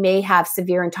 you may have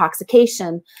severe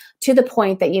intoxication to the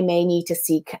point that you may need to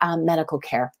seek medical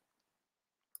care.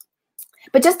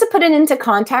 But just to put it into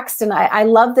context, and I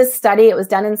love this study. It was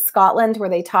done in Scotland where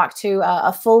they talked to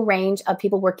a full range of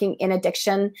people working in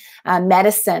addiction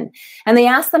medicine. And they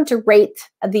asked them to rate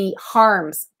the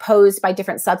harms posed by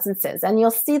different substances. And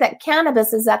you'll see that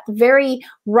cannabis is at the very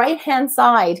right-hand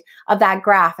side of that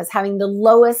graph as having the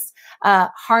lowest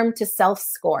harm to self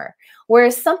score.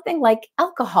 Whereas something like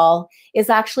alcohol is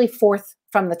actually fourth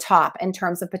from the top in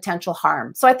terms of potential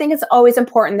harm. So I think it's always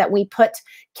important that we put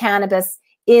cannabis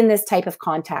in this type of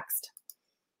context.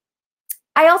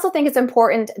 I also think it's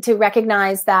important to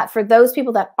recognize that for those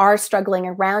people that are struggling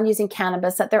around using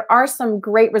cannabis, that there are some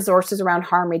great resources around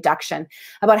harm reduction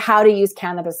about how to use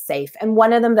cannabis safe. And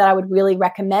one of them that I would really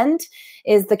recommend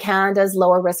is the Canada's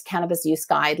Lower Risk Cannabis Use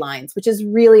Guidelines, which is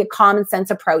really a common sense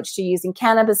approach to using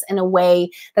cannabis in a way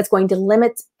that's going to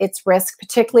limit its risk,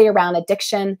 particularly around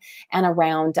addiction and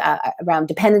around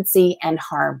dependency and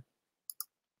harm.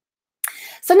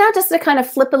 So now just to kind of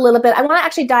flip a little bit, I want to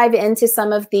actually dive into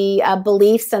some of the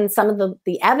beliefs and some of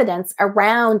the evidence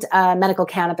around medical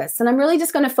cannabis. And I'm really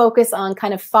just going to focus on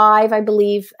kind of 5, I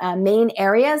believe, main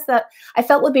areas that I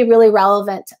felt would be really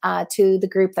relevant to the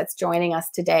group that's joining us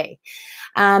today.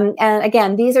 And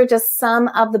again, these are just some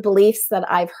of the beliefs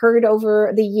that I've heard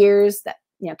over the years that,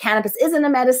 cannabis isn't a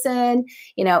medicine,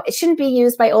 it shouldn't be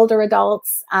used by older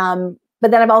adults. But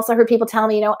then I've also heard people tell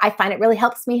me, I find it really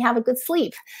helps me have a good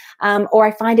sleep, or I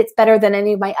find it's better than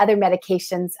any of my other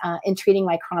medications in treating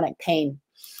my chronic pain.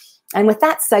 And with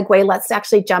that segue, let's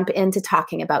actually jump into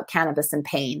talking about cannabis and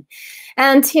pain.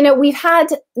 And, we've had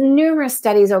numerous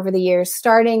studies over the years,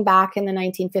 starting back in the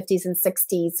 1950s and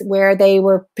 60s, where they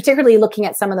were particularly looking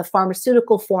at some of the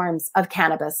pharmaceutical forms of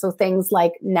cannabis. So things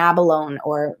like nabilone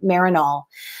or Marinol,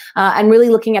 and really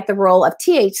looking at the role of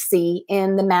THC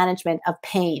in the management of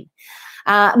pain.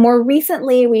 More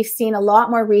recently, we've seen a lot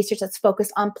more research that's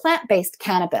focused on plant-based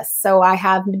cannabis. So I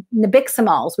have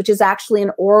nabiximols, which is actually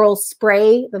an oral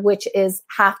spray, which is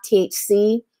half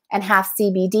THC and half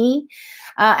CBD.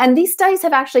 And these studies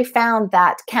have actually found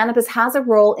that cannabis has a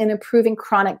role in improving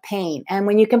chronic pain. And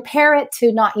when you compare it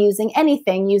to not using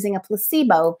anything, using a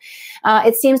placebo,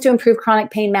 it seems to improve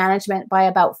chronic pain management by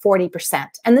about 40%.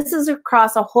 And this is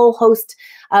across a whole host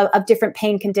of different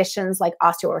pain conditions like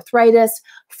osteoarthritis,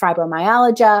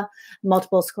 fibromyalgia,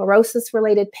 multiple sclerosis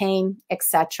related pain,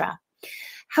 etc.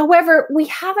 However, we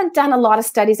haven't done a lot of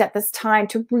studies at this time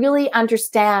to really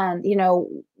understand,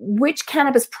 which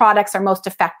cannabis products are most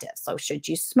effective. So should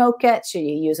you smoke it? Should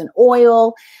you use an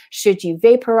oil? Should you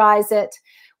vaporize it?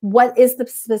 What is the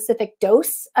specific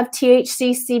dose of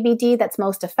THC CBD that's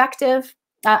most effective?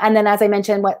 And then, as I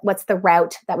mentioned, what's the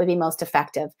route that would be most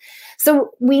effective?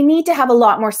 So we need to have a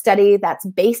lot more study that's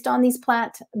based on these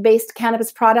plant-based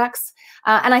cannabis products.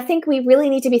 And I think we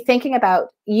really need to be thinking about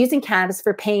using cannabis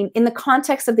for pain in the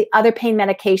context of the other pain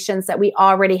medications that we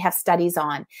already have studies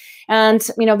on. And,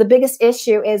 the biggest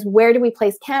issue is, where do we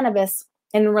place cannabis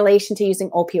in relation to using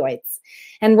opioids?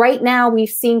 And right now we've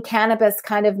seen cannabis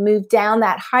kind of move down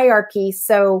that hierarchy.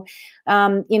 So,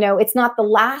 it's not the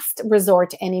last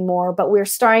resort anymore, but we're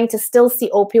starting to still see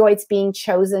opioids being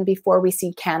chosen before we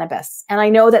see cannabis. And I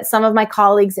know that some of my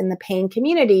colleagues in the pain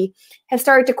community have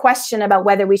started to question about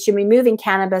whether we should be moving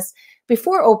cannabis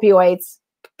before opioids,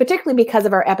 particularly because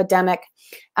of our epidemic,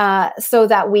 so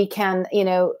that we can,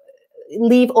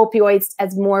 leave opioids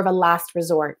as more of a last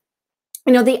resort.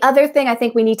 The other thing I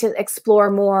think we need to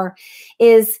explore more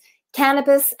is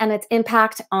cannabis and its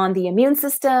impact on the immune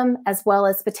system, as well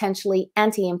as potentially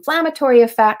anti-inflammatory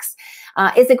effects.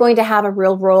 Is it going to have a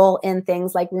real role in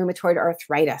things like rheumatoid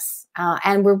arthritis?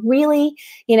 And we're really,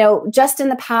 just in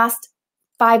the past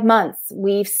 5 months,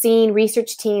 we've seen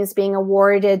research teams being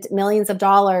awarded millions of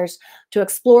dollars to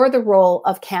explore the role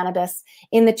of cannabis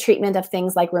in the treatment of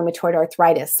things like rheumatoid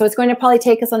arthritis. So it's going to probably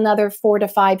take us another 4 to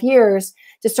 5 years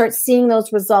to start seeing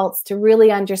those results to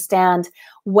really understand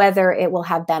whether it will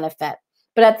have benefit.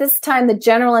 But at this time, the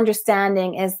general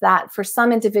understanding is that for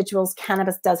some individuals,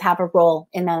 cannabis does have a role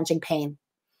in managing pain.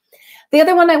 The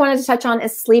other one I wanted to touch on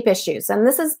is sleep issues. And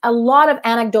this is a lot of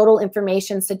anecdotal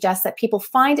information suggests that people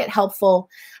find it helpful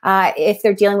if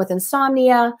they're dealing with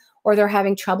insomnia or they're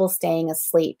having trouble staying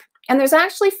asleep. And there's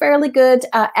actually fairly good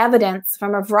evidence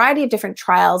from a variety of different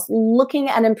trials looking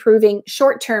at improving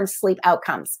short-term sleep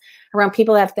outcomes around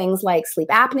people that have things like sleep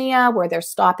apnea, where they're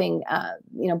stopping,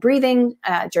 breathing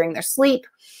during their sleep.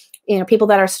 People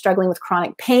that are struggling with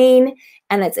chronic pain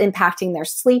and it's impacting their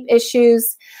sleep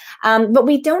issues. But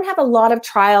we don't have a lot of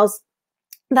trials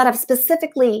that have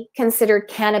specifically considered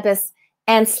cannabis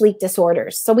and sleep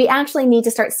disorders. So we actually need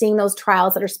to start seeing those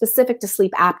trials that are specific to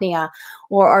sleep apnea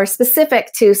or are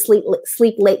specific to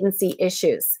sleep latency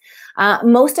issues.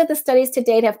 Most of the studies to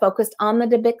date have focused on the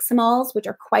dibiximols, which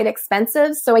are quite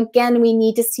expensive. So again, we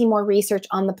need to see more research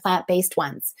on the plant-based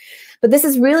ones. But this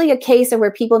is really a case of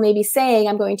where people may be saying,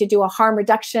 I'm going to do a harm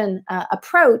reduction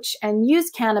approach and use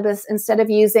cannabis instead of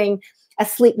using a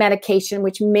sleep medication,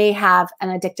 which may have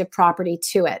an addictive property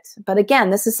to it. But again,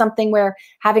 this is something where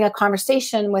having a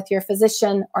conversation with your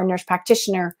physician or nurse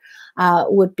practitioner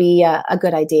would be a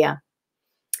good idea.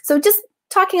 So just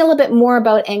talking a little bit more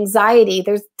about anxiety,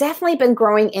 there's definitely been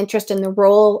growing interest in the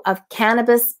role of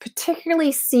cannabis,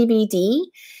 particularly CBD,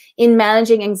 in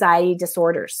managing anxiety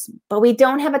disorders. But we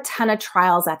don't have a ton of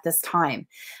trials at this time.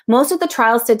 Most of the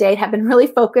trials to date have been really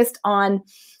focused on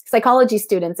psychology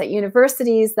students at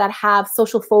universities that have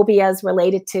social phobias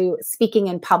related to speaking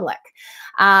in public.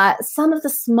 Some of the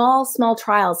small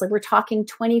trials, like we're talking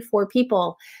 24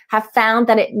 people, have found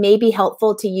that it may be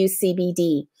helpful to use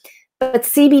CBD. But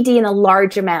CBD in a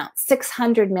large amount,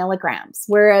 600 milligrams.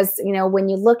 Whereas, when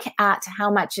you look at how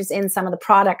much is in some of the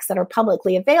products that are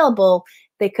publicly available,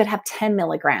 they could have 10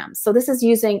 milligrams. So this is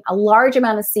using a large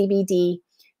amount of CBD,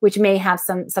 which may have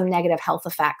some negative health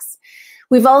effects.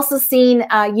 We've also seen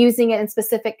using it in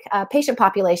specific patient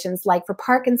populations, like for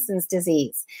Parkinson's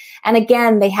disease. And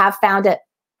again, they have found it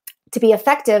to be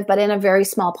effective, but in a very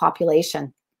small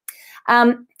population.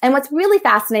 And what's really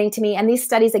fascinating to me, and these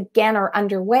studies again are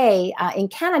underway in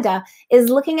Canada, is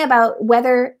looking about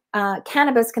whether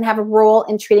cannabis can have a role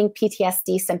in treating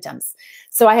PTSD symptoms.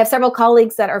 So I have several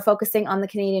colleagues that are focusing on the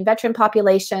Canadian veteran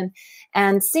population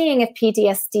and seeing if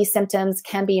PTSD symptoms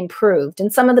can be improved.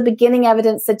 And some of the beginning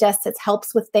evidence suggests it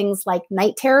helps with things like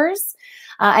night terrors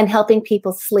and helping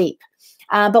people sleep.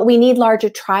 But we need larger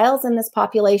trials in this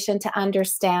population to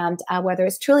understand whether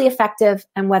it's truly effective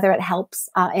and whether it helps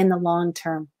in the long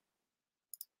term.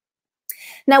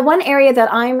 Now, one area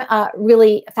that I'm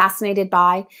really fascinated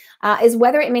by is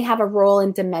whether it may have a role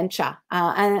in dementia.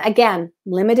 And again,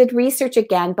 limited research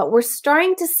again, but we're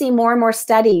starting to see more and more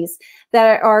studies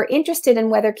that are interested in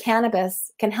whether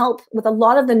cannabis can help with a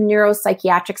lot of the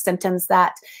neuropsychiatric symptoms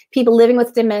that people living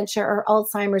with dementia or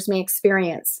Alzheimer's may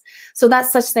experience. So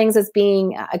that's such things as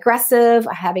being aggressive,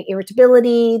 having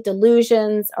irritability,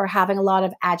 delusions, or having a lot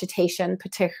of agitation,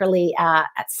 particularly at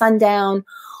sundown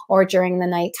or during the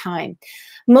nighttime.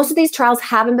 Most of these trials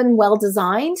haven't been well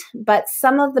designed, but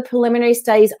some of the preliminary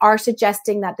studies are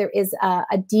suggesting that there is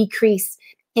a decrease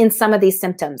in some of these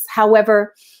symptoms.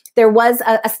 However, there was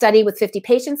a study with 50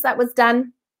 patients that was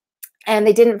done, and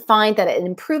they didn't find that it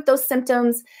improved those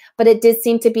symptoms, but it did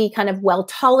seem to be kind of well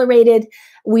tolerated.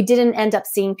 We didn't end up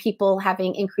seeing people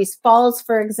having increased falls,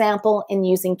 for example, in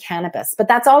using cannabis. But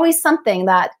that's always something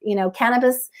that,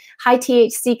 cannabis, high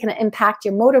THC can impact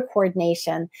your motor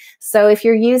coordination. So if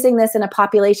you're using this in a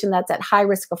population that's at high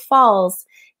risk of falls,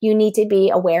 you need to be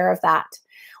aware of that.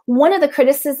 One of the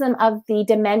criticism of the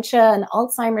dementia and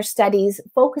Alzheimer's studies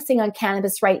focusing on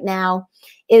cannabis right now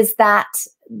is that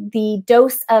the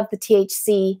dose of the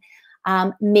THC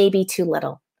may be too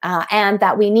little, and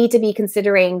that we need to be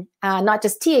considering not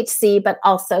just THC, but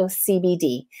also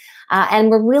CBD. And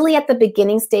we're really at the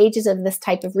beginning stages of this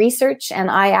type of research. And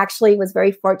I actually was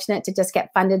very fortunate to just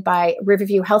get funded by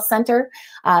Riverview Health Center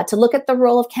to look at the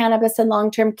role of cannabis in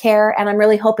long-term care. And I'm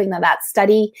really hoping that that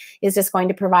study is just going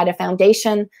to provide a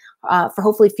foundation for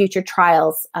hopefully future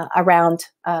trials around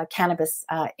cannabis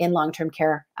in long-term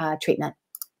care treatment.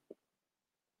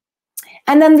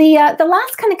 And then the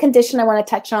last kind of condition I want to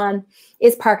touch on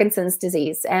is Parkinson's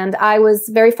disease. And I was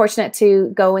very fortunate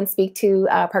to go and speak to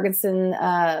Parkinson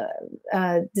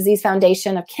Disease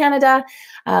Foundation of Canada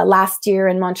last year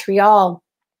in Montreal,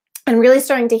 and really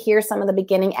starting to hear some of the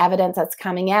beginning evidence that's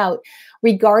coming out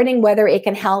regarding whether it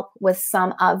can help with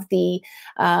some of the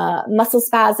muscle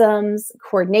spasms,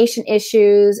 coordination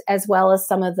issues, as well as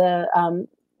some of the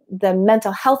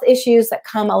mental health issues that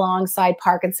come alongside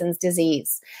Parkinson's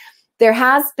disease. There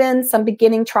has been some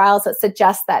beginning trials that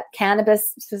suggest that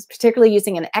cannabis, particularly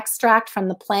using an extract from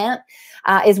the plant,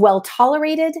 is well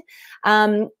tolerated.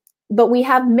 But we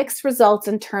have mixed results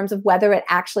in terms of whether it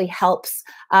actually helps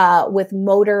with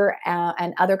motor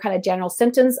and other kind of general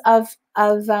symptoms of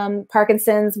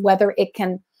Parkinson's, whether it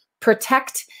can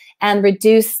protect and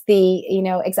reduce the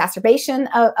exacerbation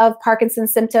of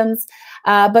Parkinson's symptoms.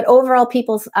 But overall,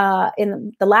 people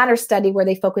in the latter study where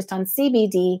they focused on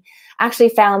CBD actually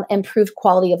found improved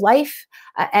quality of life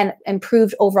and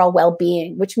improved overall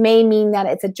well-being, which may mean that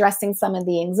it's addressing some of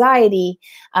the anxiety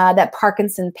that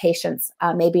Parkinson patients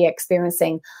may be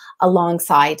experiencing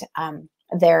alongside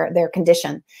their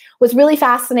condition. What's really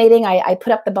fascinating, I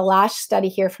put up the Balneaves study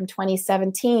here from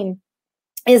 2017,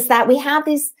 is that we have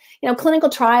these clinical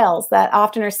trials that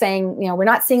often are saying, we're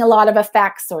not seeing a lot of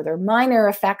effects, or they're minor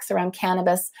effects around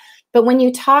cannabis. But when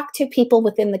you talk to people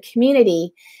within the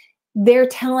community, they're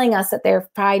telling us that they're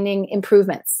finding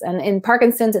improvements. And in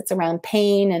Parkinson's, it's around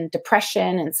pain and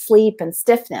depression and sleep and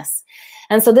stiffness.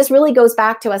 And so this really goes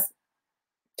back to us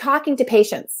talking to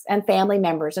patients and family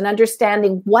members and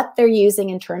understanding what they're using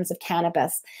in terms of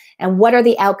cannabis and what are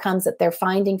the outcomes that they're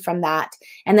finding from that.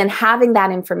 And then having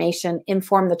that information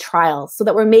inform the trials so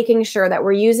that we're making sure that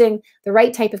we're using the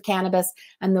right type of cannabis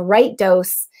and the right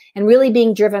dose, and really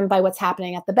being driven by what's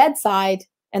happening at the bedside,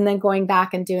 and then going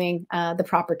back and doing the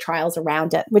proper trials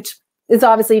around it, which is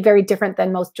obviously very different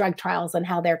than most drug trials and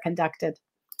how they're conducted.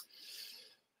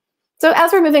 So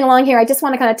as we're moving along here, I just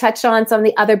want to kind of touch on some of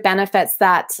the other benefits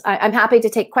that I'm happy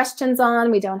to take questions on.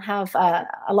 We don't have a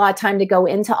lot of time to go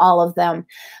into all of them,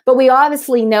 but we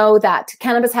obviously know that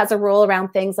cannabis has a role around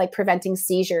things like preventing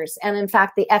seizures. And in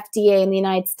fact, the FDA in the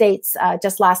United States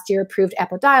just last year approved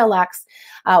Epidiolex,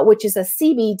 which is a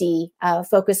CBD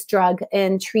focused drug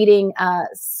in treating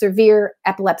severe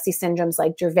epilepsy syndromes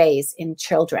like Dravet's in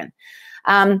children.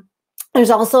 There's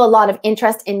also a lot of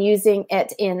interest in using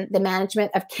it in the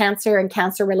management of cancer and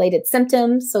cancer-related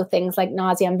symptoms, so things like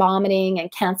nausea and vomiting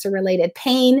and cancer-related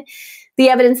pain. The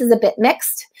evidence is a bit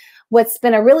mixed. What's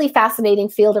been a really fascinating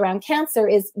field around cancer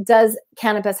is, does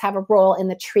cannabis have a role in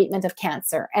the treatment of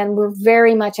cancer? And we're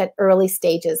very much at early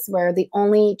stages, where the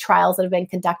only trials that have been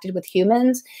conducted with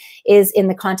humans is in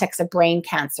the context of brain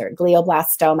cancer,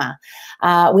 glioblastoma.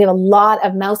 We have a lot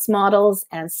of mouse models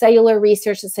and cellular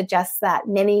research that suggests that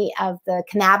many of the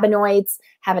cannabinoids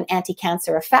have an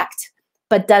anti-cancer effect.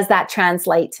 But does that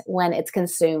translate when it's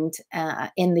consumed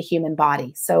in the human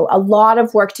body? So a lot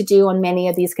of work to do on many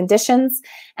of these conditions.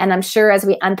 And I'm sure as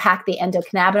we unpack the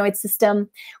endocannabinoid system,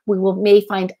 we may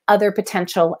find other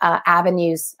potential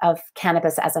avenues of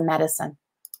cannabis as a medicine.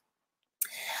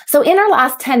 So in our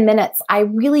last 10 minutes, I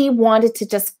really wanted to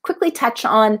just quickly touch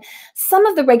on some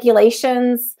of the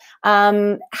regulations.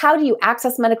 How do you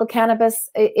access medical cannabis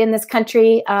in this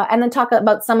country? And then talk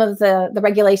about some of the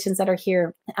regulations that are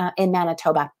here in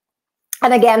Manitoba.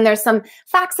 And again, there's some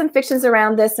facts and fictions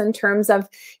around this in terms of,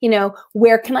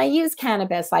 where can I use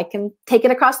cannabis? I can take it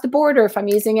across the border if I'm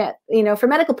using it, for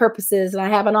medical purposes, and I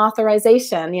have an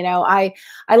authorization. I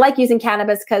like using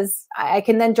cannabis because I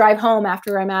can then drive home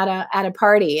after I'm at a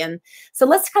party. And so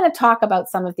let's kind of talk about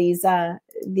some of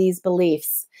these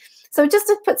beliefs. So just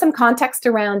to put some context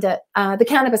around it, the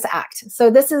Cannabis Act. So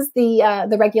this is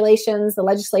the regulations, the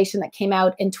legislation that came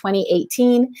out in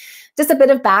 2018. Just a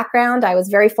bit of background, I was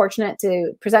very fortunate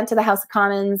to present to the House of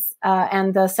Commons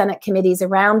and the Senate committees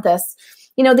around this.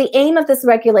 The aim of this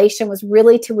regulation was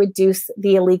really to reduce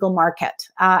the illegal market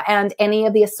and any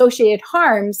of the associated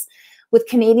harms with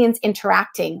Canadians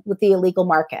interacting with the illegal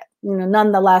market.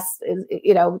 Nonetheless,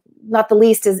 not the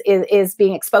least is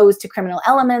being exposed to criminal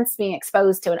elements, being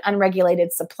exposed to an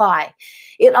unregulated supply.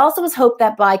 It also was hoped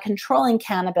that by controlling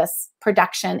cannabis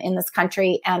production in this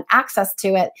country and access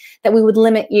to it, that we would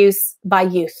limit use by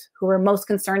youth, who we're most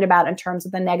concerned about in terms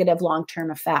of the negative long-term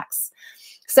effects.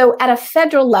 So at a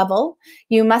federal level,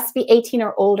 you must be 18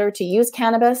 or older to use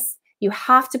cannabis. You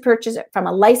have to purchase it from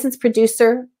a licensed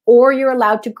producer, or you're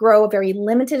allowed to grow a very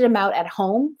limited amount at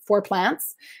home, 4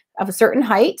 plants of a certain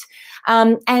height.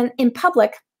 And in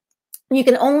public, you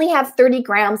can only have 30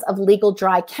 grams of legal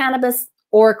dry cannabis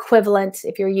or equivalent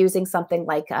if you're using something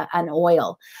like an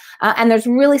oil. And there's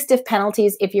really stiff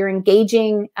penalties if you're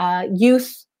engaging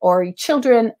youth or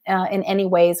children in any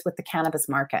ways with the cannabis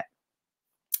market.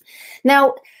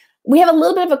 Now, we have a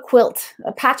little bit of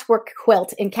a patchwork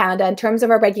quilt in Canada in terms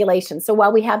of our regulations. So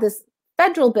while we have this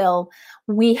federal bill,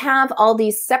 we have all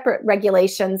these separate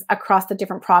regulations across the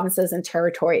different provinces and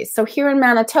territories. So here in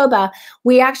Manitoba,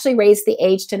 we actually raised the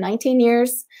age to 19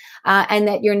 years and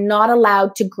that you're not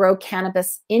allowed to grow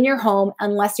cannabis in your home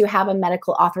unless you have a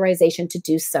medical authorization to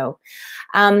do so.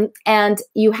 And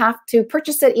you have to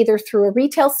purchase it either through a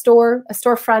retail store, a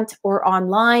storefront, or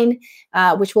online,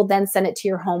 which will then send it to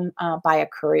your home by a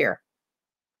courier.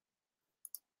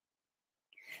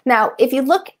 Now, if you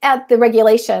look at the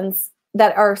regulations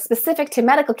that are specific to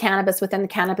medical cannabis within the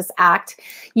Cannabis Act,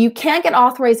 you can get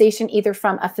authorization either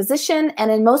from a physician and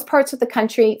in most parts of the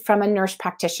country from a nurse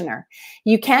practitioner.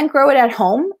 You can grow it at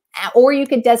home, or you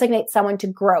could designate someone to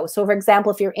grow. So for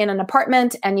example, if you're in an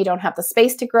apartment and you don't have the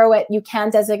space to grow it, you can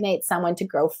designate someone to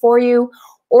grow for you,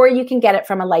 or you can get it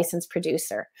from a licensed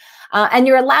producer. And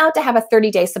you're allowed to have a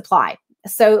 30-day supply.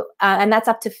 So, and that's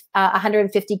up to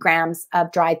 150 grams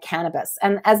of dried cannabis.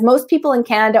 And as most people in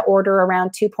Canada order around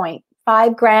 2.5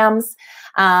 grams,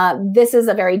 this is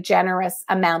a very generous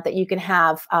amount that you can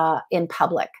have in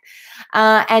public.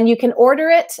 And you can order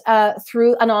it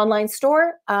through an online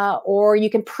store, or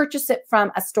you can purchase it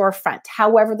from a storefront.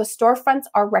 However, the storefronts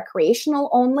are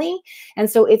recreational only. And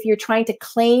so if you're trying to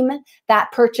claim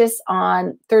that purchase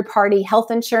on third-party health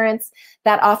insurance,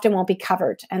 that often won't be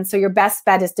covered. And so your best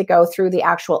bet is to go through the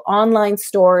actual online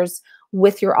stores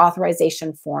with your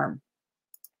authorization form.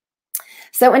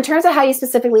 So in terms of how you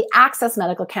specifically access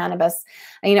medical cannabis,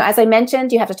 as I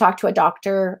mentioned, you have to talk to a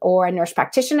doctor or a nurse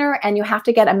practitioner, and you have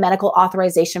to get a medical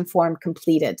authorization form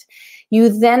completed. You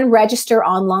then register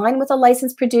online with a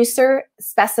licensed producer,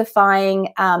 specifying,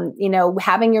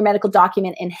 having your medical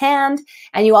document in hand,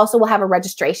 and you also will have a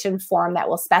registration form that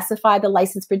will specify the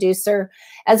licensed producer,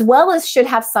 as well as should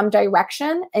have some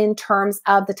direction in terms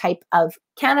of the type of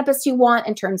cannabis you want,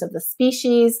 in terms of the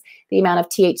species, the amount of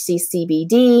THC,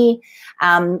 CBD,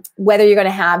 whether you're going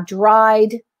to have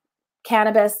dried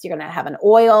cannabis, you're going to have an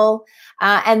oil,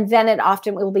 and then it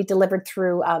will be delivered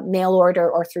through mail order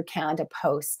or through Canada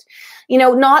Post.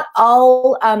 Not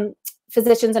all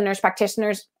physicians and nurse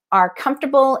practitioners are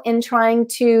comfortable in trying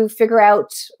to figure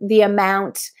out the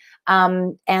amount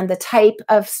and the type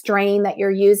of strain that you're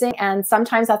using. And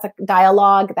sometimes that's a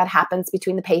dialogue that happens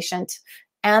between the patient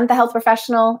and the health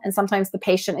professional. And sometimes the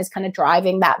patient is kind of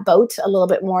driving that boat a little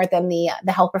bit more than the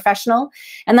health professional.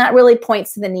 And that really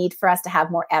points to the need for us to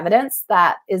have more evidence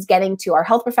that is getting to our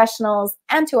health professionals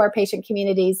and to our patient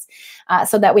communities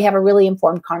so that we have a really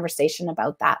informed conversation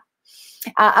about that.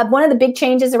 One of the big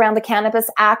changes around the Cannabis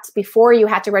Act, before you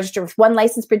had to register with one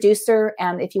licensed producer,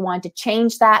 and if you wanted to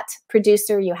change that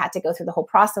producer, you had to go through the whole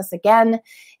process again,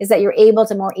 is that you're able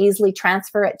to more easily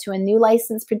transfer it to a new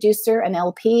licensed producer, an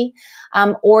LP,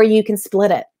 or you can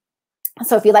split it.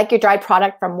 So if you like your dried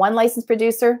product from one licensed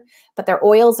producer, but their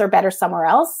oils are better somewhere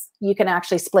else, you can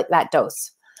actually split that dose.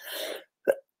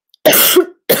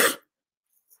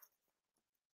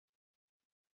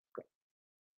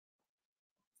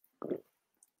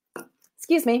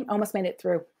 Excuse me, almost made it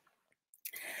through.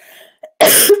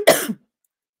 Just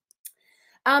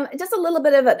a little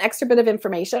bit of an extra bit of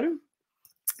information.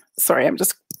 Sorry, I'm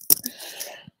just...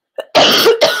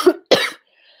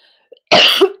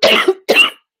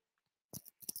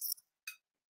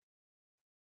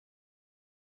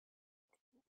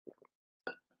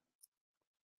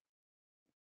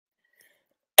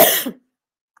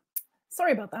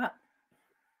 Sorry about that.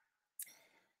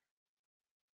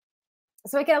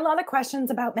 So I get a lot of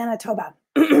questions about Manitoba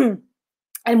and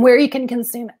where you can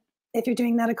consume it if you're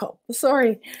doing medical.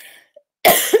 Sorry.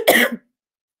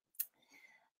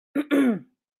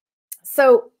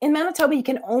 So in Manitoba, you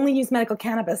can only use medical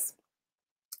cannabis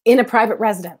in a private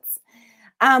residence.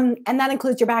 And that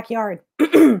includes your backyard.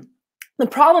 The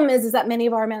problem is that many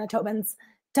of our Manitobans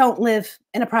don't live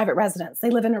in a private residence.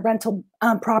 They live in a rental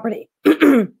property.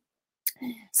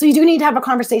 So you do need to have a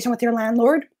conversation with your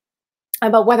landlord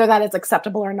about whether that is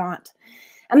acceptable or not.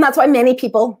 And that's why many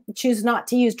people choose not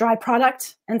to use dry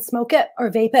product and smoke it or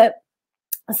vape it,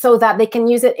 so that they can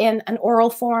use it in an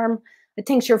oral form, a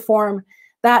tincture form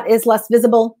that is less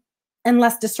visible and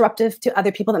less disruptive to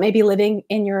other people that may be living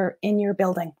in your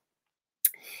building.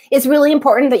 It's really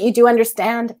important that you do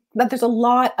understand that there's a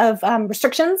lot of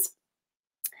restrictions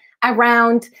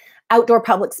around outdoor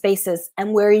public spaces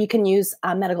and where you can use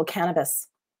medical cannabis.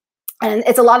 And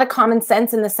it's a lot of common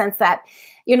sense in the sense that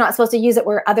you're not supposed to use it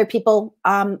where other people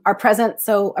are present.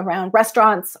 So around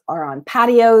restaurants or on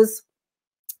patios,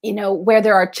 you know, where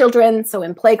there are children. So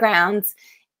in playgrounds,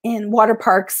 in water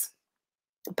parks,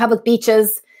 public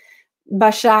beaches,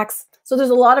 bus shacks. So there's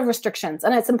a lot of restrictions,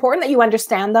 and it's important that you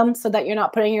understand them so that you're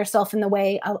not putting yourself in the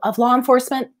way of law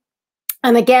enforcement.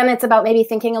 And again, it's about maybe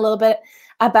thinking a little bit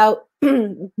about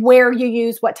where you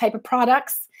use what type of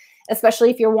products, especially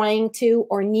if you're wanting to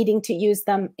or needing to use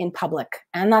them in public.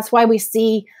 And that's why we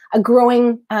see a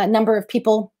growing number of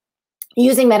people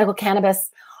using medical cannabis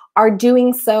are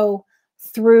doing so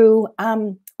through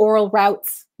oral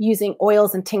routes, using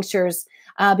oils and tinctures,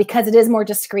 because it is more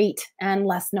discreet and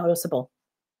less noticeable.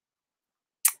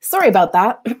 Sorry about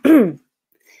that.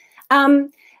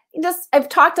 I've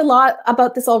talked a lot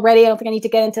about this already. I don't think I need to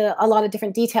get into a lot of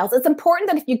different details. It's important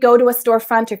that if you go to a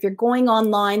storefront or if you're going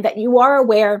online, that you are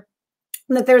aware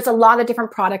that there's a lot of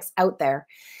different products out there.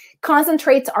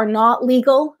 Concentrates are not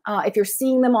legal. If you're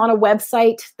seeing them on a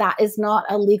website, that is not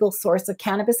a legal source of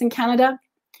cannabis in Canada.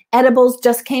 Edibles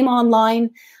just came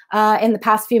online in the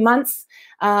past few months.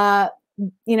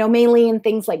 You know, mainly in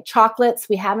things like chocolates.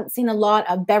 We haven't seen a lot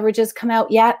of beverages come out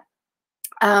yet.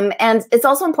 And it's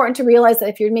also important to realize that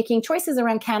if you're making choices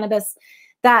around cannabis,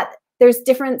 that there's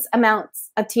different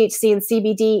amounts of THC and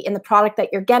CBD in the product that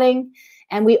you're getting.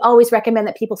 And we always recommend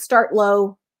that people start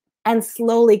low and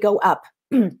slowly go up.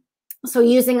 So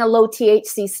using a low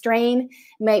THC strain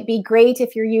might be great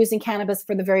if you're using cannabis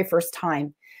for the very first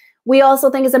time. We also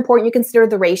think it's important you consider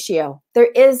the ratio. There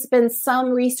has been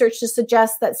some research to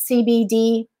suggest that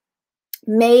CBD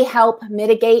may help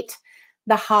mitigate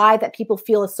the high that people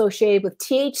feel associated with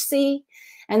THC.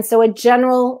 And so a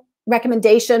general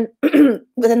recommendation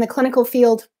within the clinical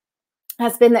field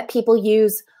has been that people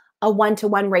use a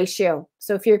 1-to-1 ratio.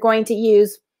 So if you're going to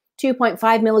use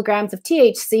 2.5 milligrams of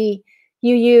THC,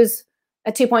 you use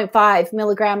a 2.5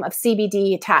 milligram of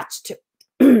CBD attached to.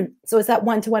 So it's that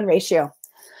 1-to-1 ratio.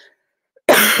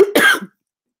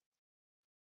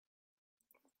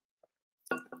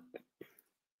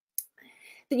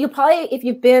 You'll probably, if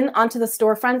you've been onto the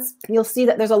storefronts, you'll see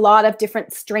that there's a lot of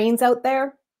different strains out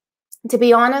there. To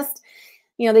be honest,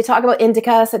 you know, they talk about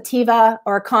indica, sativa,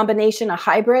 or a combination, a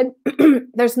hybrid.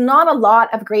 There's not a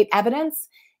lot of great evidence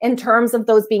in terms of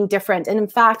those being different. And in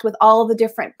fact, with all of the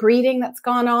different breeding that's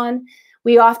gone on,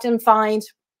 we often find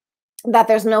that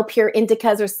there's no pure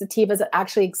indicas or sativas that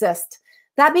actually exist.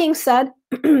 That being said,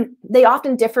 they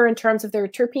often differ in terms of their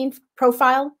terpene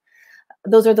profile.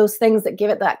 Those are those things that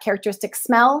give it that characteristic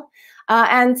smell.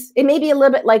 And it may be a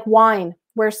little bit like wine,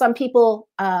 where some people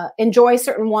enjoy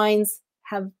certain wines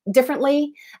have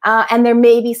differently, and there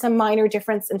may be some minor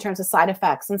difference in terms of side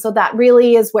effects. And so that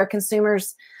really is where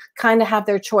consumers kind of have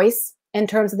their choice in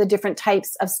terms of the different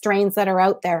types of strains that are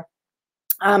out there.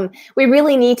 We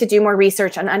really need to do more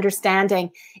research on understanding,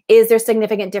 is there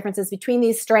significant differences between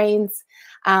these strains?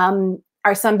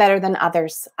 Are some better than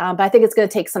others? But I think it's going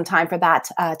to take some time for that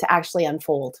to actually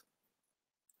unfold.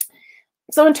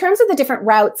 So in terms of the different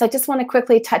routes, I just want to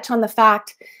quickly touch on the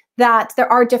fact that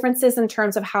there are differences in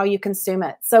terms of how you consume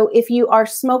it. So if you are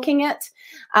smoking it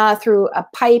through a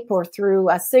pipe or through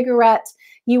a cigarette,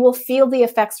 you will feel the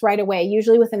effects right away,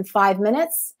 usually within 5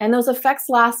 minutes. And those effects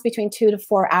last between 2 to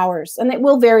 4 hours. And it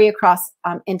will vary across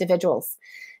individuals.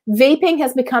 Vaping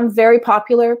has become very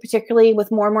popular, particularly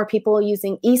with more and more people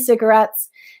using e-cigarettes.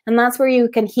 And that's where you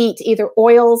can heat either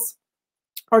oils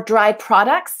or dry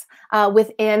products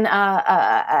within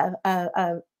an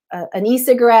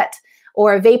e-cigarette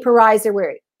or a vaporizer,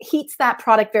 where it heats that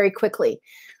product very quickly.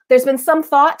 There's been some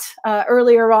thought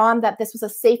earlier on that this was a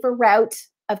safer route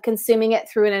of consuming it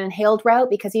through an inhaled route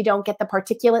because you don't get the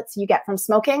particulates you get from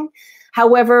smoking.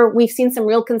 However, we've seen some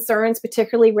real concerns,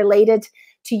 particularly related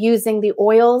to using the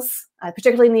oils,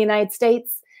 particularly in the United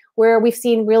States, where we've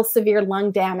seen real severe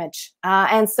lung damage.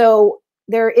 And so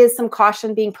there is some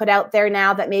caution being put out there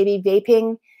now that maybe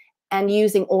vaping and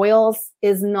using oils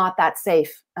is not that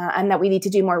safe, and that we need to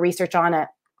do more research on it.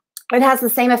 It has the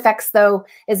same effects, though,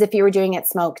 as if you were doing it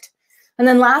smoked. And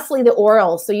then lastly, the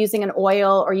oral. So using an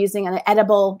oil or using an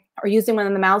edible or using one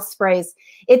of the mouth sprays,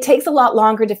 it takes a lot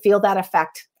longer to feel that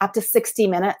effect, up to 60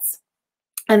 minutes.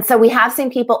 And so we have seen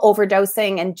people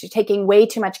overdosing and taking way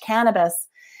too much cannabis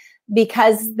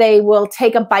because they will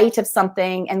take a bite of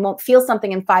something and won't feel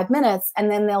something in 5 minutes, and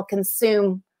then they'll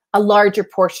consume a larger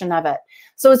portion of it.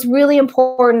 So it's really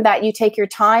important that you take your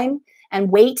time and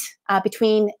wait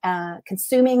between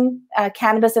consuming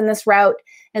cannabis in this route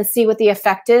and see what the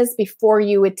effect is before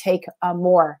you would take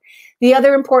more. The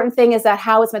other important thing is that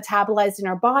how it's metabolized in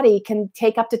our body can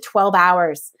take up to 12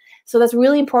 hours. So that's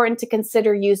really important to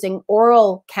consider using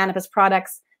oral cannabis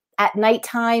products at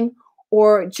nighttime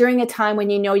or during a time when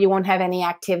you know you won't have any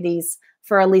activities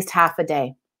for at least half a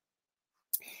day.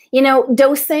 You know,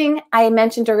 dosing, I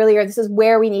mentioned earlier, this is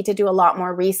where we need to do a lot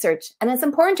more research. And it's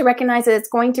important to recognize that it's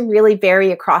going to really vary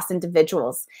across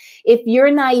individuals. If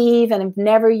you're naive and have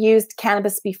never used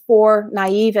cannabis before,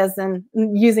 naive as in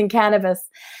using cannabis,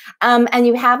 and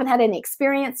you haven't had any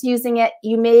experience using it,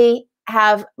 you may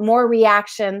have more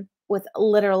reaction with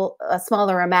a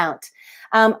smaller amount.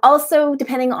 Also,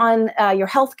 depending on your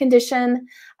health condition,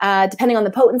 depending on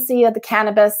the potency of the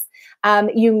cannabis,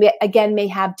 you may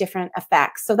have different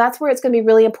effects. So that's where it's going to be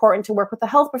really important to work with a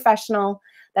health professional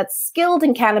that's skilled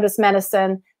in cannabis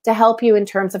medicine to help you in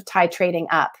terms of titrating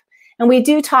up. And we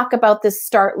do talk about this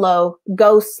start low,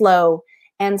 go slow,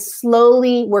 and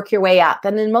slowly work your way up.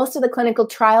 And in most of the clinical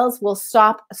trials, we'll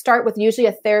start with usually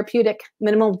a therapeutic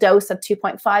minimal dose of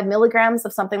 2.5 milligrams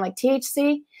of something like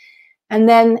THC. And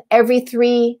then every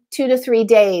 2 to 3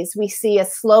 days, we see a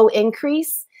slow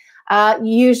increase,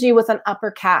 usually with an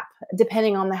upper cap,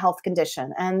 depending on the health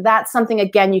condition. And that's something,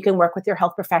 again, you can work with your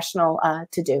health professional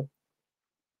to do.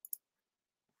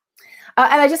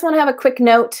 And I just want to have a quick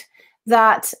note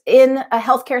that in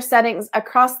healthcare settings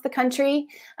across the country,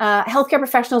 healthcare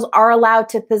professionals are allowed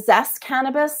to possess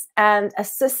cannabis and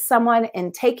assist someone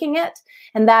in taking it.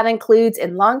 And that includes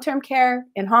in long-term care,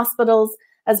 in hospitals,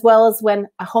 as well as when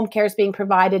a home care is being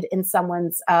provided in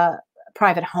someone's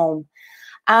private home.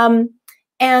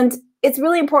 And it's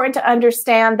really important to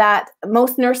understand that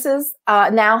most nurses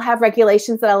now have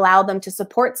regulations that allow them to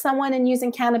support someone in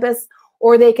using cannabis,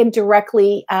 or they can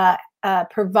directly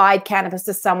provide cannabis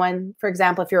to someone. For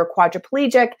example, if you're a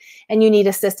quadriplegic and you need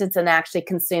assistance in actually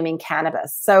consuming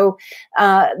cannabis. So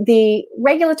the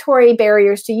regulatory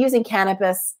barriers to using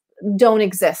cannabis don't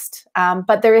exist,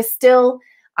 but there is still,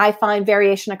 I find,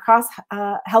 variation across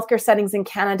healthcare settings in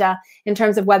Canada in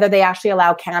terms of whether they actually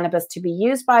allow cannabis to be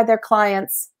used by their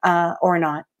clients or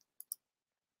not.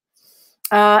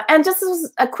 And just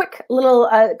as a quick little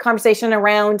conversation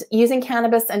around using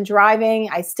cannabis and driving.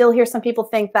 I still hear some people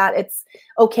think that it's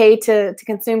okay to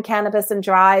consume cannabis and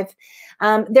drive.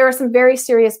 There are some very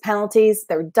serious penalties.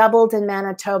 They're doubled in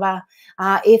Manitoba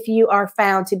if you are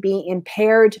found to be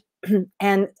impaired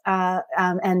and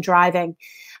driving.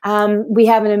 We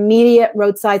have an immediate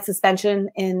roadside suspension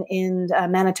in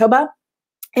Manitoba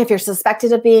if you're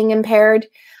suspected of being impaired.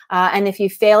 And if you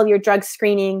fail your drug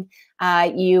screening,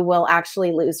 you will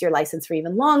actually lose your license for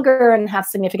even longer and have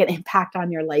significant impact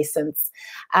on your license.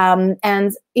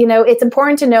 And, you know, it's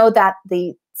important to know that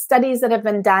the studies that have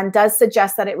been done does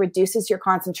suggest that it reduces your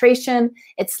concentration,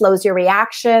 it slows your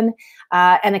reaction,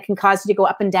 and it can cause you to go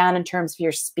up and down in terms of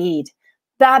your speed.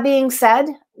 That being said,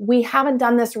 we haven't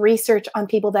done this research on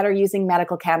people that are using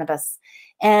medical cannabis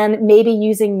and maybe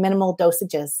using minimal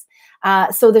dosages.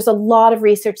 So there's a lot of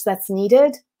research that's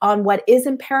needed on what is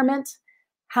impairment,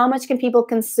 how much can people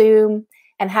consume,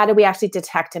 and how do we actually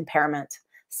detect impairment.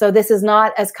 So this is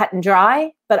not as cut and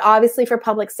dry, but obviously for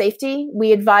public safety,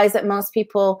 we advise that most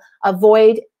people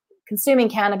avoid consuming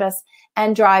cannabis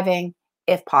and driving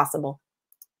if possible.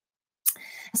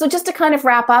 So just to kind of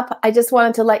wrap up, I just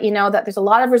wanted to let you know that there's a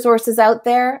lot of resources out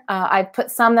there. I've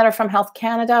put some that are from Health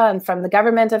Canada and from the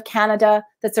Government of Canada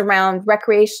that's around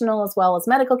recreational as well as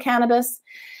medical cannabis.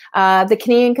 The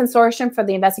Canadian Consortium for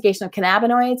the Investigation of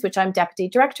Cannabinoids, which I'm Deputy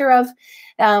Director of.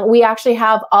 We actually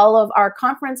have all of our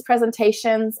conference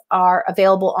presentations are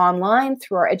available online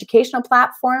through our educational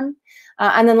platform.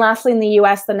 And then lastly, in the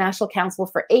US, the National Council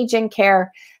for Aging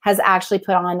Care has actually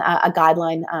put on a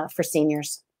guideline for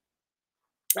seniors.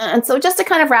 And so just to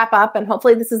kind of wrap up, and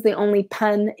hopefully this is the only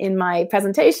pun in my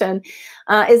presentation,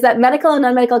 is that medical and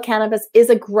non-medical cannabis is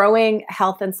a growing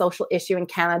health and social issue in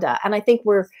Canada. And I think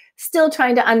we're still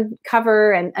trying to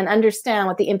uncover and understand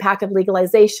what the impact of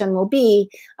legalization will be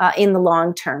in the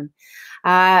long term.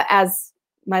 As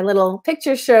my little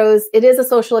picture shows, it is a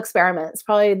social experiment. It's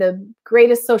probably the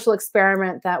greatest social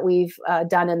experiment that we've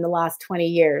done in the last 20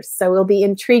 years. So it'll be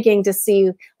intriguing to see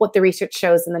what the research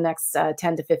shows in the next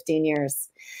 10 to 15 years.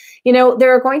 You know,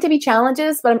 there are going to be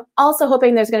challenges, but I'm also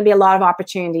hoping there's going to be a lot of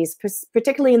opportunities,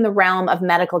 particularly in the realm of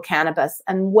medical cannabis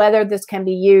and whether this can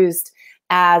be used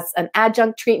as an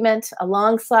adjunct treatment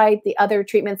alongside the other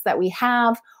treatments that we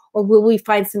have, or will we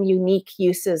find some unique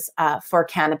uses for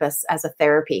cannabis as a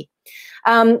therapy?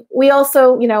 We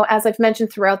also, as I've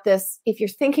mentioned throughout this, if you're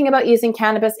thinking about using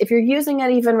cannabis, if you're using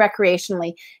it even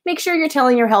recreationally, make sure you're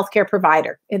telling your healthcare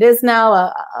provider. It is now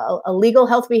a legal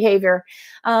health behavior.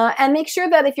 And make sure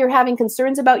that if you're having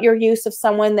concerns about your use of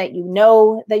someone that you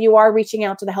know, that you are reaching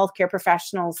out to the healthcare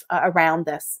professionals around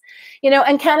this.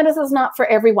 And cannabis is not for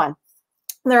everyone.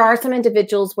 There are some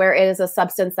individuals where it is a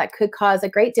substance that could cause a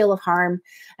great deal of harm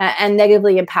and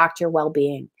negatively impact your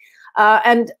well-being.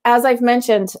 And as I've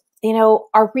mentioned,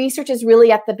 our research is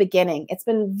really at the beginning. It's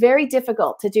been very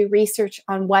difficult to do research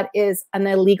on what is an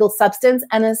illegal substance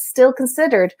and is still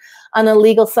considered an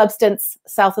illegal substance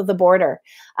south of the border.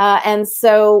 And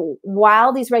so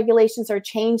while these regulations are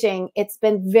changing, it's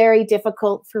been very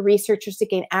difficult for researchers to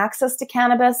gain access to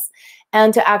cannabis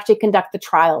and to actually conduct the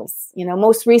trials.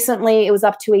 Most recently, it was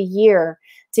up to a year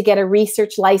to get a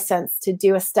research license to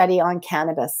do a study on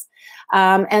cannabis.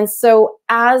 And so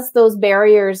as those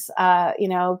barriers,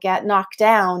 get knocked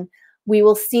down, we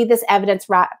will see this evidence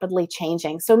rapidly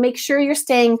changing. So make sure you're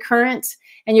staying current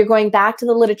and you're going back to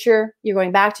the literature, you're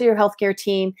going back to your healthcare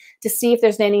team to see if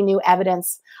there's any new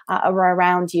evidence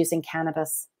around using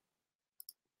cannabis.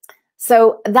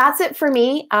 So that's it for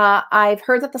me. I've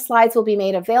heard that the slides will be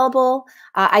made available.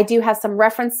 I do have some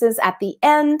references at the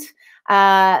end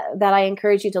that I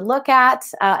encourage you to look at,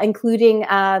 including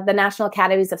the National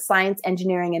Academies of Science,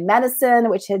 Engineering, and Medicine,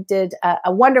 which did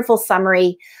a wonderful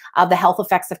summary of the health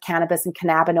effects of cannabis and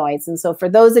cannabinoids. And so for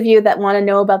those of you that want to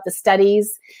know about the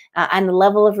studies and the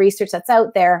level of research that's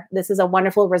out there, this is a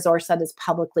wonderful resource that is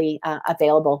publicly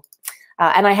available.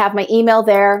 And I have my email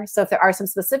there. So if there are some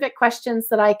specific questions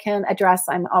that I can address,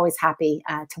 I'm always happy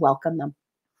to welcome them.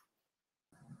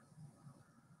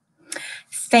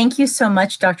 Thank you so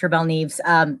much, Dr. Balneaves.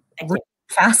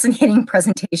 Fascinating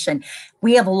presentation.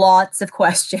 We have lots of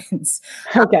questions.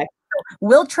 Okay.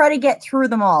 We'll try to get through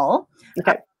them all.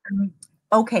 Okay.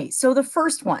 Okay, so the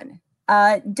first one,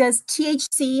 does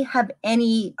THC have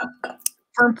any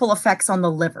harmful effects on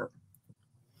the liver?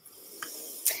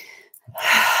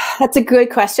 That's a good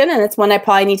question, and it's one I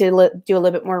probably need to do a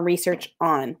little bit more research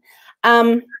on.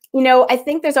 I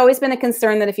think there's always been a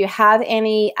concern that if you have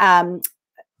any kind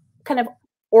of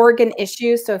organ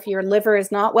issues, so if your liver is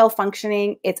not well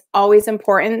functioning, it's always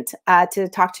important to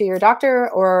talk to your doctor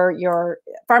or your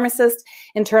pharmacist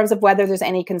in terms of whether there's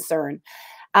any concern.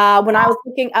 When I was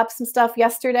looking up some stuff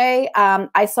yesterday,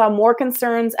 I saw more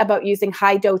concerns about using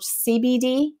high-dose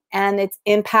CBD and its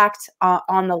impact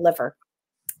on the liver.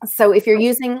 So if you're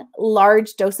using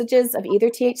large dosages of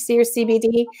either THC or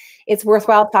CBD, it's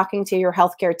worthwhile talking to your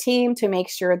healthcare team to make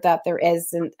sure that there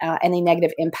isn't any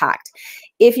negative impact.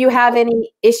 If you have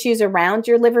any issues around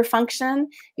your liver function,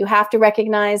 you have to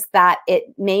recognize that it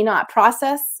may not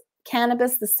process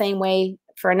cannabis the same way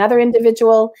for another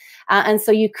individual. And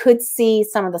so you could see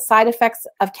some of the side effects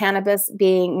of cannabis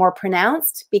being more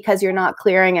pronounced because you're not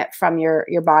clearing it from your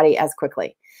body as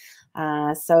quickly.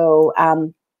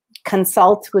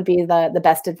 Consult would be the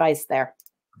best advice there.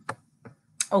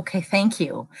 Okay, thank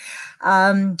you.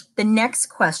 The next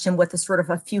question with a sort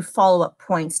of a few follow-up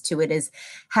points to it is,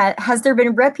 has there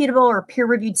been reputable or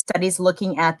peer-reviewed studies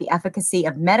looking at the efficacy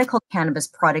of medical cannabis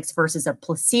products versus a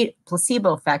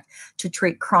placebo effect to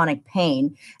treat chronic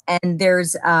pain? And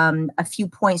there's a few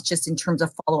points just in terms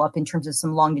of follow-up, in terms of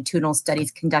some longitudinal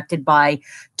studies conducted by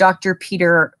Dr.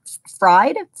 Peter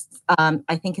Fried.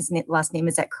 I think his last name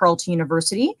is at Carleton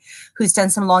University, who's done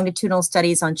some longitudinal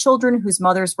studies on children whose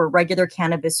mothers were regular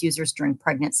cannabis users during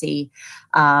pregnancy,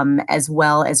 as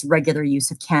well as regular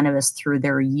use of cannabis through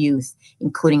their youth,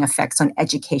 including effects on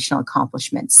educational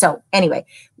accomplishments. So anyway,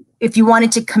 if you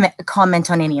wanted to comment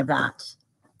on any of that.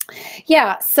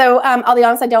 Yeah, so I'll be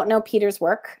honest, I don't know Peter's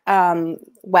work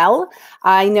well.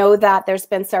 I know that there's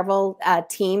been several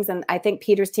teams, and I think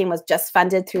Peter's team was just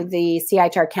funded through the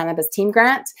CIHR Cannabis Team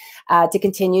Grant to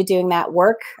continue doing that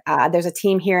work. There's a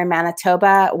team here in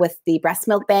Manitoba with the breast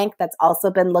milk bank that's also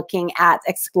been looking at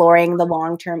exploring the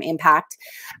long-term impact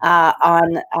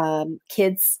on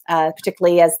kids,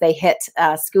 particularly as they hit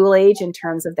school age in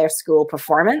terms of their school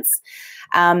performance.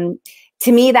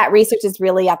 To me, that research is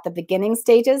really at the beginning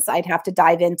stages. I'd have to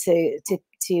dive into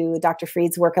Dr.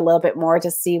 Fried's work a little bit more to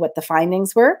see what the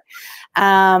findings were.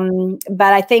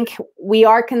 But I think we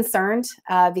are concerned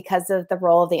because of the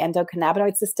role of the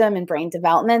endocannabinoid system in brain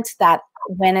development, that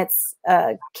when it's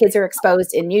kids are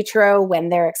exposed in utero, when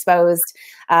they're exposed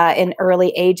in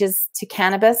early ages to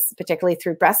cannabis, particularly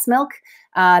through breast milk,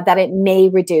 that it may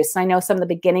reduce. I know some of the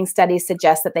beginning studies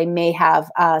suggest that they may have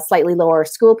slightly lower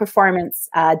school performance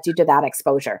due to that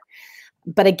exposure.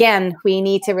 But again, we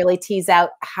need to really tease out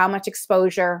how much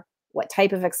exposure, what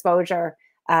type of exposure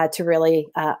to really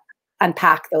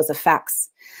unpack those effects.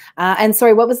 And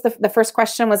sorry, what was the first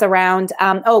question was around,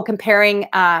 comparing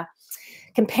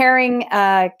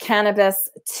cannabis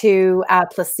to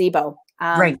placebo.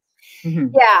 Right. Mm-hmm.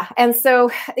 Yeah. And so,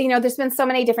 there's been so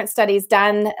many different studies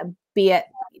done, be it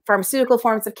pharmaceutical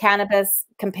forms of cannabis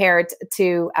compared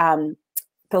to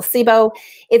placebo.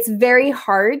 It's very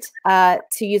hard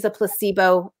to use a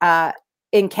placebo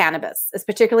in cannabis,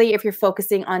 particularly if you're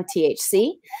focusing on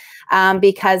THC,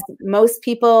 because most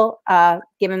people,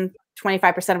 given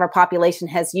 25% of our population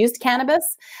has used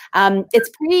cannabis, it's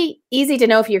pretty easy to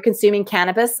know if you're consuming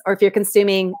cannabis or if you're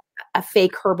consuming a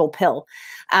fake herbal pill,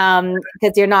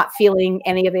 because you're not feeling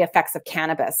any of the effects of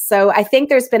cannabis. So I think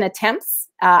there's been attempts.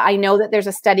 I know that there's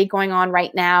a study going on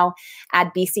right now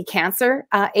at BC Cancer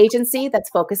Agency that's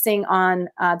focusing on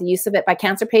the use of it by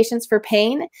cancer patients for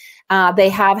pain. They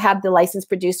have had the licensed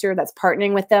producer that's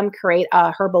partnering with them create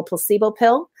a herbal placebo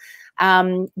pill.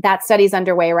 That study is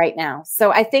underway right now.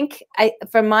 So I think,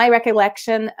 from my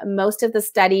recollection, most of the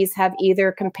studies have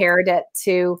either compared it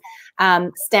to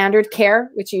standard care,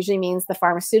 which usually means the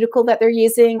pharmaceutical that they're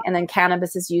using, and then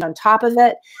cannabis is used on top of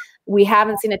it. We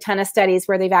haven't seen a ton of studies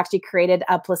where they've actually created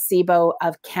a placebo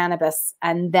of cannabis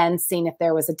and then seen if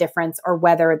there was a difference or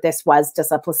whether this was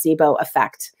just a placebo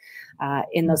effect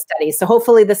in those studies. So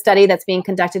hopefully the study that's being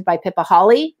conducted by Pippa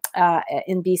Hawley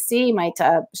in BC might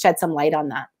shed some light on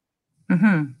that.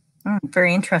 Mm-hmm.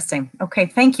 Very interesting. Okay,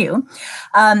 thank you.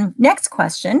 Next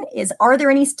question is, are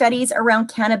there any studies around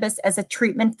cannabis as a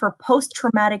treatment for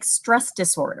post-traumatic stress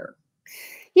disorder?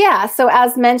 Yeah, so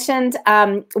as mentioned,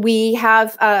 we've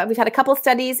had a couple of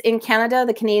studies in Canada.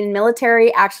 The Canadian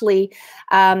military actually,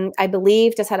 I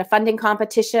believe, just had a funding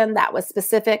competition that was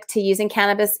specific to using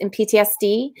cannabis in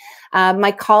PTSD.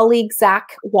 My colleague,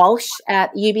 Zach Walsh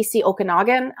at UBC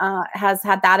Okanagan, has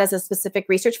had that as a specific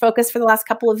research focus for the last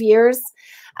couple of years.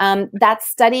 That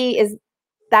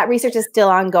research is still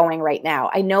ongoing right now.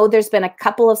 I know there's been a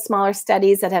couple of smaller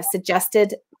studies that have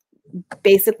suggested,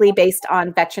 basically based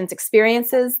on veterans'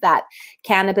 experiences, that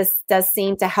cannabis does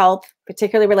seem to help,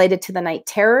 particularly related to the night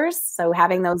terrors. So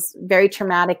having those very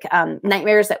traumatic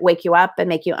nightmares that wake you up and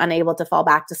make you unable to fall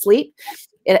back to sleep.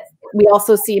 We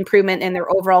also see improvement in their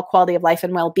overall quality of life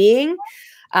and well-being.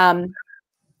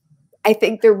 I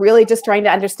think they're really just trying to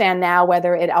understand now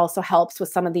whether it also helps with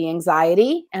some of the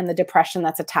anxiety and the depression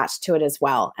that's attached to it as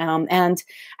well. And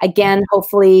again,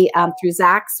 hopefully through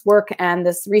Zach's work and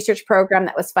this research program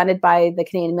that was funded by the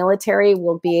Canadian military,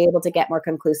 we'll be able to get more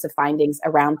conclusive findings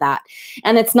around that.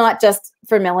 And it's not just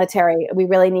for military. We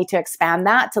really need to expand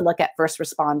that to look at first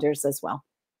responders as well.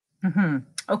 Mm-hmm.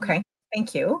 Okay,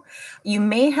 thank you. You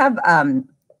may have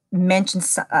mentioned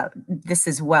this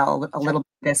as well, a little bit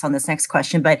this on this next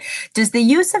question, but does the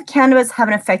use of cannabis have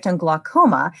an effect on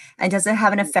glaucoma, and does it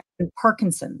have an effect on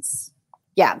Parkinson's?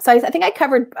 Yeah, so I think I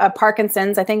covered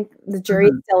Parkinson's. I think the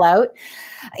jury's still out.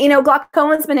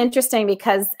 Glaucoma has been interesting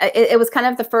because it was kind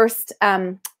of the first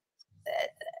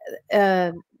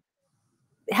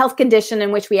health condition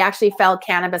in which we actually felt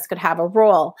cannabis could have a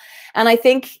role. And I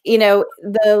think,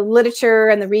 the literature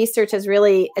and the research has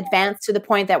really advanced to the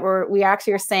point that we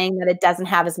actually are saying that it doesn't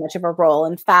have as much of a role.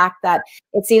 In fact, that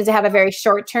it seems to have a very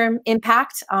short-term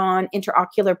impact on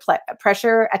intraocular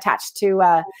pressure attached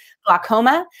to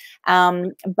glaucoma.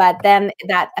 But then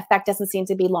that effect doesn't seem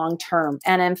to be long-term.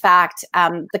 And in fact,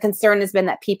 the concern has been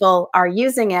that people are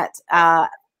using it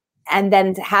and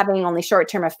then having only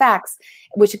short-term effects,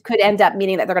 which could end up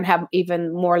meaning that they're going to have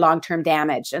even more long-term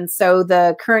damage. And so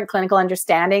the current clinical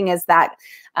understanding is that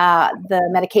the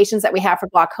medications that we have for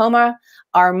glaucoma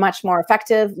are much more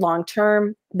effective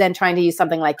long-term than trying to use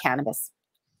something like cannabis.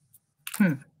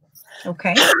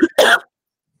 Okay.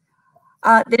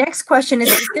 The next question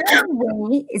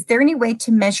is there any way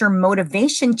to measure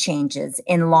motivation changes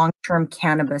in long-term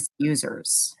cannabis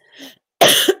users?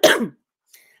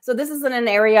 So this isn't an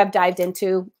area I've dived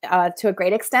into to a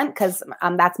great extent, because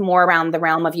that's more around the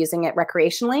realm of using it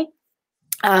recreationally.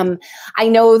 I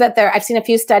know that I've seen a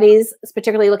few studies,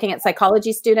 particularly looking at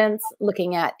psychology students,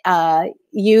 looking at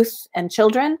youth and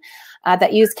children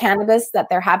that use cannabis, that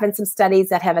there have been some studies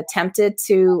that have attempted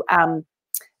to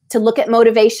look at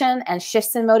motivation and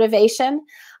shifts in motivation.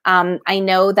 I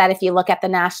know that if you look at the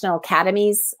National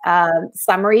Academy's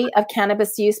summary of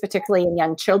cannabis use, particularly in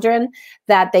young children,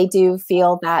 that they do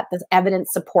feel that the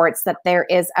evidence supports that there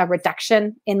is a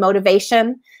reduction in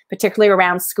motivation, particularly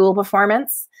around school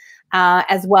performance,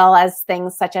 as well as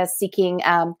things such as seeking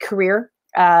career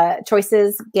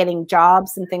choices, getting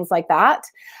jobs, and things like that.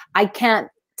 I can't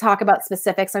talk about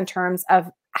specifics in terms of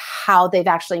how they've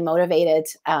actually motivated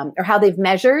or how they've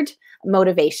measured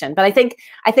motivation. But I think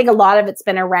a lot of it's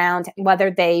been around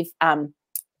whether they've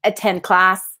attend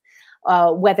class,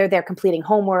 whether they're completing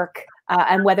homework,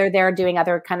 and whether they're doing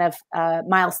other kind of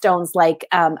milestones like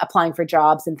applying for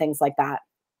jobs and things like that.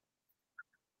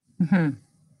 Mm-hmm.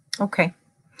 Okay.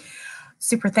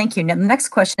 Super. Thank you. Now, the next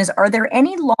question is, are there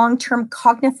any long-term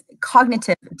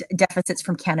cognitive deficits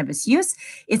from cannabis use?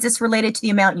 Is this related to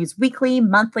the amount used weekly,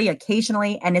 monthly,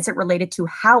 occasionally, and is it related to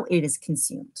how it is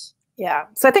consumed? Yeah.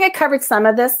 So I think I covered some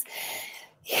of this.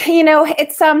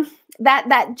 It's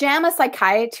that JAMA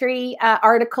Psychiatry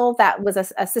article that was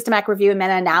a systematic review and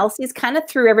meta-analysis kind of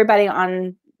threw everybody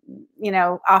on,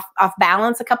 off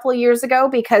balance a couple of years ago,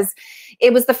 because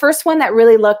it was the first one that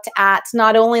really looked at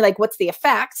not only like what's the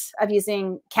effect of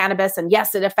using cannabis, and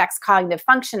yes, it affects cognitive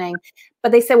functioning,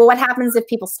 but they said, well, what happens if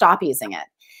people stop using it?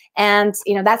 And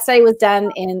that study was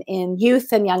done in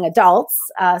youth and young adults,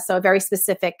 so a very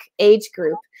specific age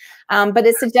group. But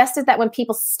it suggested that when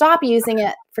people stop using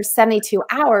it for 72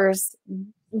 hours, a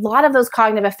lot of those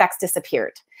cognitive effects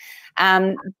disappeared.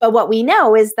 But what we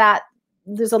know is that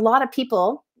there's a lot of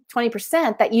people,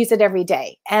 20%, that use it every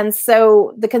day. And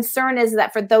so the concern is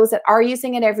that for those that are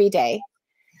using it every day,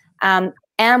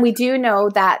 and we do know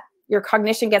that your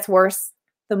cognition gets worse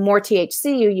the more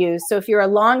THC you use. So if you're a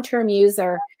long-term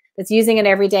user that's using it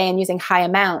every day and using high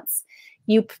amounts,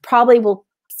 you probably will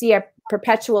see a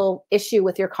perpetual issue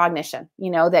with your cognition,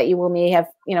 that you may have,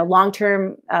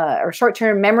 long-term or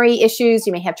short-term memory issues.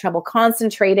 You may have trouble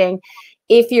concentrating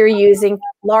if you're using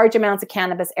large amounts of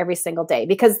cannabis every single day,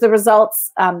 because the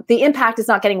results, the impact is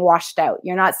not getting washed out.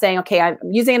 You're not saying, okay, I'm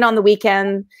using it on the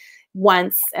weekend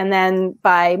once, and then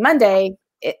by Monday,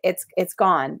 it's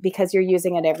gone, because you're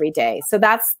using it every day. So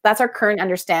that's our current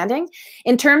understanding.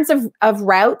 In terms of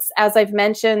routes, as I've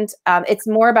mentioned, it's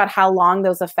more about how long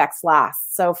those effects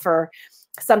last. So for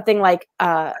something like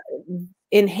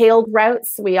inhaled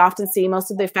routes, we often see most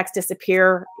of the effects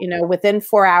disappear, within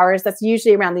 4 hours. That's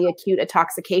usually around the acute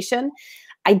intoxication.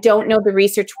 I don't know the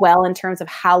research well in terms of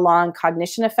how long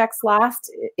cognition effects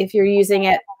last if you're using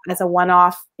it as a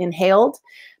one-off inhaled,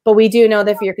 but we do know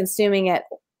that if you're consuming it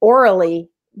orally,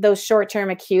 those short-term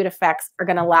acute effects are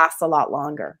going to last a lot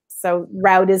longer. So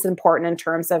route is important in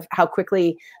terms of how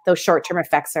quickly those short-term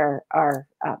effects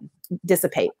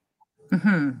dissipate.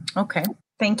 Mm-hmm. Okay.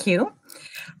 Thank you.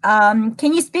 Can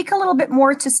you speak a little bit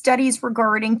more to studies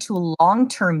regarding to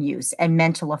long-term use and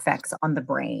mental effects on the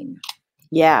brain?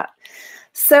 Yeah.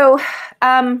 So,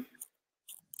 I'll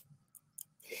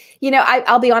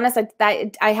be honest,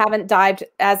 I haven't dived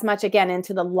as much again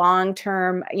into the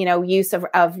long-term, use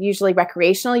of usually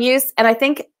recreational use. And I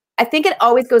think it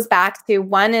always goes back to,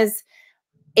 one is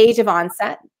age of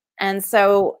onset. And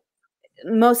so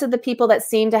most of the people that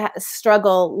seem to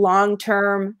struggle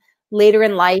long-term later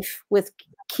in life with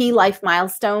key life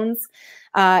milestones,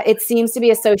 it seems to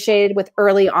be associated with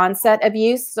early onset of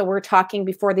use. So we're talking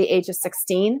before the age of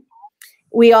 16.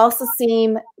 We also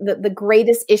see the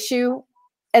greatest issue,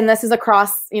 and this is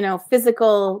across,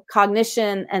 physical,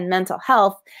 cognition, and mental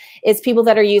health, is people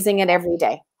that are using it every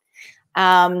day.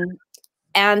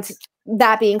 And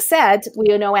that being said,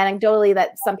 we know anecdotally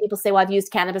that some people say, well, I've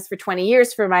used cannabis for 20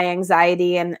 years for my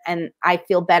anxiety, and I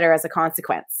feel better as a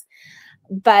consequence.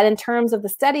 But in terms of the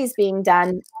studies being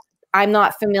done, I'm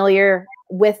not familiar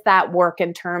with that work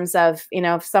in terms of,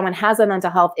 if someone has a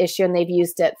mental health issue and they've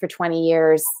used it for 20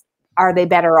 years, are they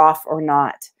better off or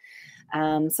not?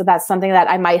 So that's something that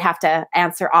I might have to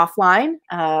answer offline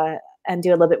and do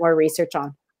a little bit more research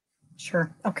on.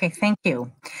 Sure. Okay. Thank you.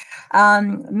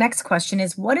 Next question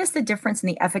is, what is the difference in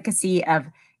the efficacy of,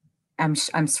 I'm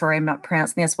sorry, I'm not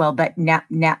pronouncing this well, but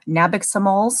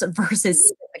nabiximols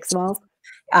versus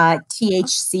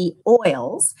THC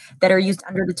oils that are used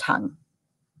under the tongue?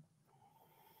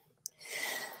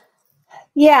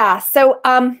 Yeah. So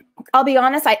I'll be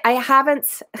honest, I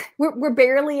haven't, we're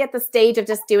barely at the stage of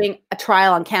just doing a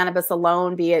trial on cannabis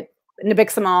alone, be it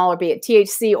nabiximol or be it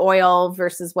THC oil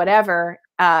versus whatever,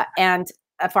 and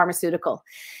a pharmaceutical.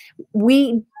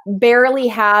 We barely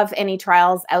have any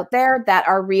trials out there that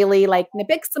are really like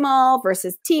nabiximol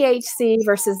versus THC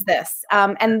versus this.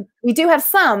 And we do have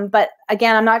some, but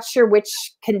again, I'm not sure which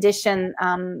condition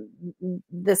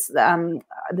this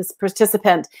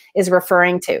participant is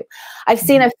referring to. I've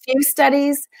seen a few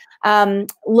studies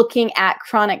looking at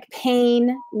chronic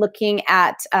pain, looking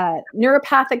at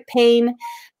neuropathic pain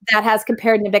that has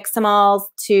compared nabiximols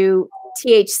to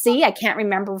THC. I can't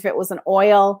remember if it was an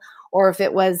oil or if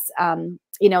it was,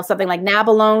 something like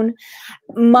nabilone.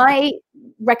 My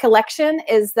recollection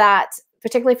is that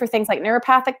particularly for things like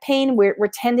neuropathic pain, we're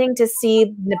tending to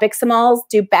see nabiximols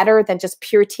do better than just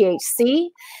pure THC.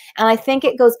 And I think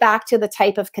it goes back to the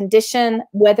type of condition,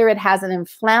 whether it has an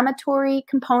inflammatory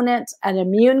component, an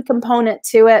immune component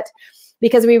to it,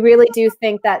 because we really do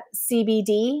think that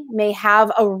CBD may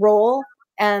have a role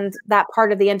and that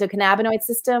part of the endocannabinoid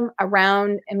system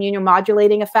around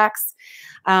immunomodulating effects,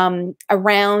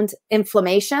 around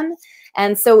inflammation.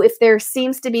 And so if there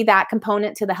seems to be that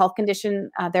component to the health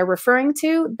condition they're referring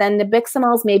to, then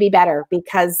nabiximols may be better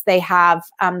because they have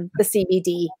the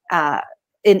CBD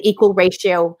in equal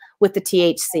ratio with the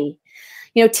THC.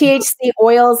 You know, THC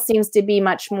oil seems to be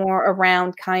much more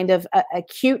around kind of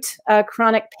acute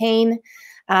chronic pain,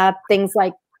 things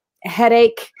like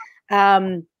headache,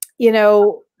 you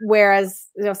know, whereas,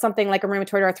 you know, something like a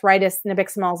rheumatoid arthritis,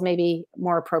 nabiximols may be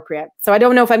more appropriate. So I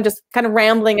don't know if I'm just kind of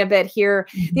rambling a bit here.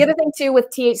 The other thing too with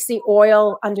THC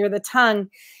oil under the tongue,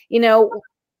 you know,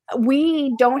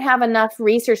 we don't have enough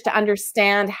research to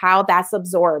understand how that's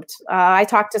absorbed. I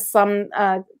talked to some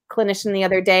clinician the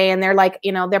other day, and they're like,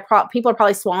 you know, people are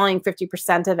probably swallowing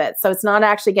 50% of it. So it's not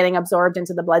actually getting absorbed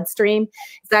into the bloodstream.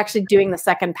 It's actually doing the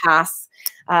second pass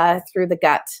through the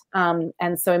gut.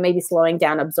 And so it may be slowing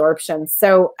down absorption.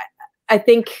 So I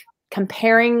think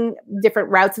comparing different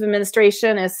routes of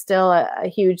administration is still a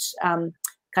huge kind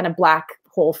of black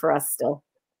hole for us still.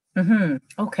 Mm-hmm.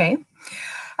 Okay.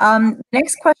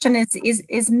 Next question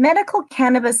is medical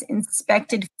cannabis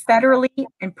inspected federally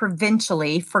and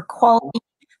provincially for quality,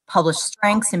 published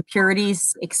strengths,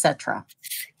 impurities, etc.?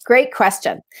 Great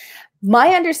question.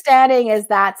 My understanding is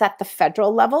that's at the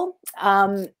federal level.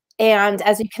 And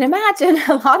as you can imagine,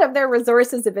 a lot of their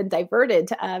resources have been diverted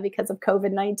because of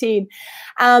COVID-19.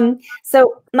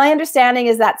 So my understanding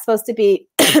is that's supposed to be,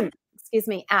 excuse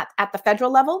me, at the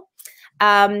federal level.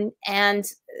 And,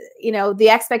 you know, the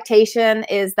expectation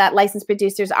is that licensed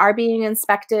producers are being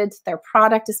inspected. Their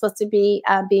product is supposed to be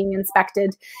being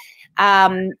inspected,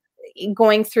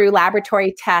 going through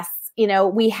laboratory tests. You know,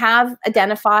 we have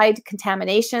identified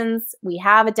contaminations. We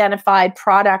have identified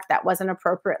product that wasn't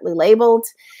appropriately labeled.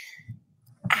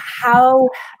 How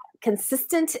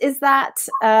consistent is that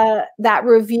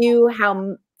review?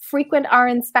 How frequent are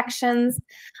inspections?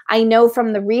 I know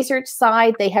from the research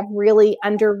side, they have really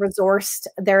under-resourced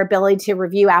their ability to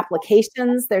review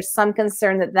applications. There's some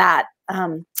concern that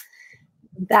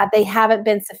they haven't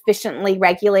been sufficiently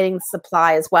regulating the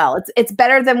supply as well. It's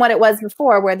better than what it was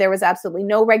before, where there was absolutely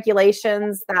no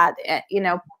regulations, that, you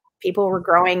know, people were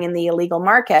growing in the illegal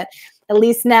market. At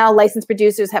least now licensed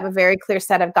producers have a very clear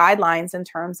set of guidelines in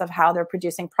terms of how they're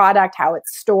producing product, how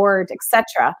it's stored,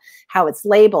 etc., how it's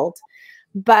labeled.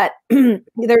 But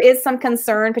there is some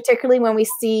concern, particularly when we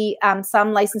see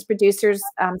some licensed producers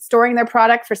storing their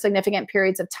product for significant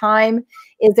periods of time.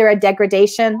 Is there a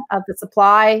degradation of the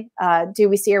supply? Do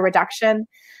we see a reduction?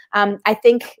 I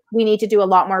think we need to do a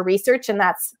lot more research, and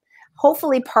that's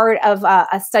hopefully part of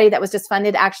a study that was just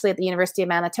funded actually at the University of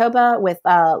Manitoba with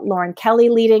Lauren Kelly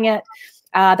leading it.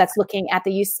 That's looking at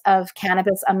the use of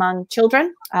cannabis among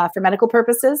children for medical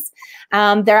purposes.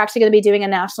 They're actually going to be doing a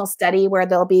national study where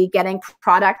they'll be getting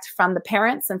product from the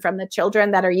parents and from the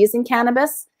children that are using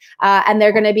cannabis. And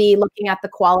they're going to be looking at the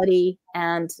quality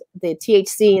and the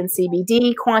THC and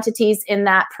CBD quantities in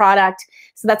that product.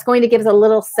 So that's going to give us a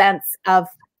little sense of,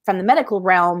 from the medical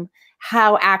realm,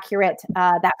 how accurate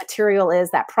that material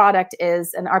is, that product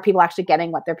is, and are people actually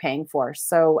getting what they're paying for?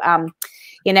 So,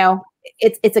 you know,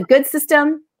 it's a good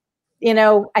system. You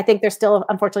know, I think there's still,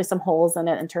 unfortunately, some holes in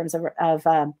it in terms of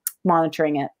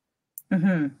monitoring it.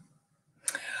 Mm-hmm.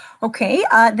 Okay.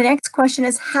 The next question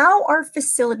is, how are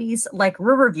facilities like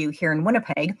Riverview here in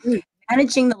Winnipeg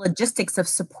managing the logistics of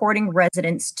supporting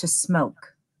residents to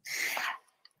smoke?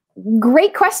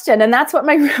 Great question. And that's what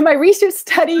my research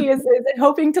study is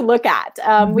hoping to look at.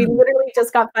 We literally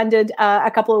just got funded a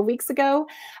couple of weeks ago.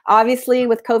 Obviously,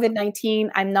 with COVID-19,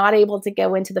 I'm not able to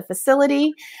go into the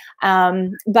facility,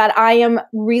 but I am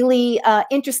really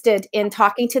interested in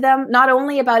talking to them, not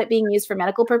only about it being used for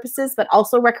medical purposes, but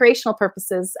also recreational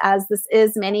purposes, as this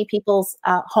is many people's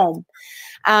home.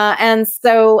 And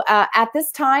so at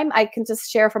this time, I can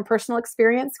just share from personal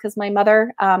experience, because my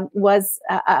mother was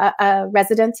a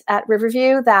resident at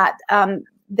Riverview, that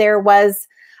there was,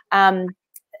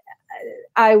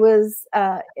 I was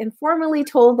informally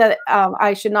told that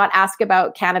I should not ask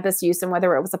about cannabis use and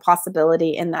whether it was a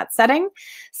possibility in that setting.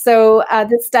 So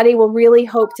this study will really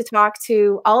hope to talk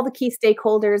to all the key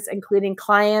stakeholders, including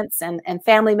clients and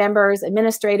family members,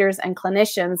 administrators, and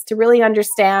clinicians, to really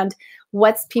understand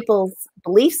what's people's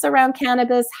beliefs around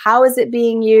cannabis, how is it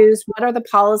being used, what are the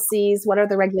policies, what are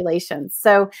the regulations.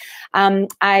 So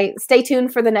I stay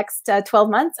tuned for the next 12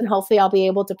 months, and hopefully I'll be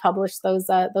able to publish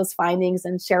those findings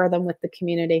and share them with the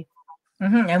community.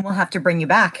 And we'll have to bring you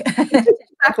back.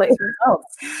 Exactly.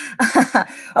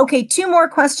 Okay, two more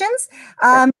questions.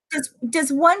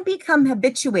 Does one become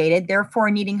habituated,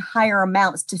 therefore needing higher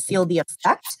amounts to feel the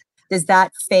effect? Does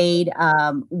that fade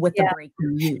with the break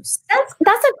in use?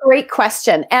 That's a great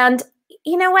question. And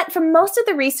you know what? From most of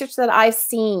the research that I've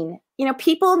seen,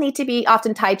 people need to be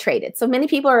often titrated. So many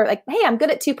people are like, hey, I'm good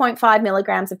at 2.5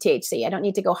 milligrams of THC. I don't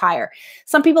need to go higher.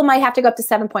 Some people might have to go up to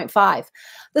 7.5.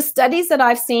 The studies that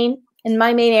I've seen, and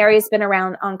my main area has been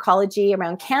around oncology,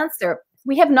 around cancer,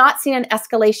 we have not seen an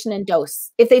escalation in dose.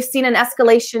 If they've seen an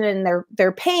escalation in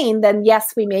their pain, then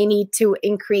yes, we may need to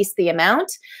increase the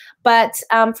amount. But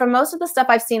for most of the stuff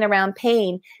I've seen around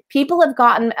pain, people have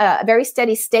gotten a very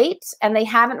steady state, and they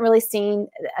haven't really seen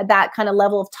that kind of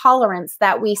level of tolerance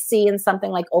that we see in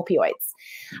something like opioids.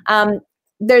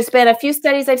 There's been a few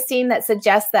studies I've seen that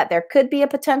suggest that there could be a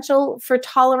potential for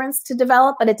tolerance to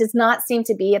develop, but it does not seem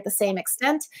to be at the same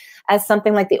extent as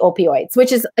something like the opioids,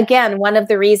 which is, again, one of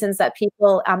the reasons that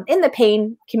people in the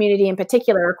pain community in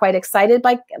particular are quite excited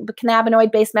by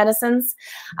cannabinoid-based medicines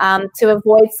to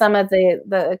avoid some of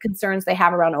the concerns they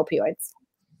have around opioids.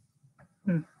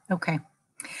 Okay.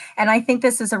 And I think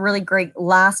this is a really great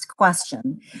last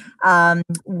question,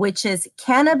 which is,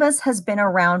 cannabis has been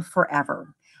around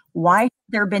forever. Why have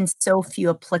there been so few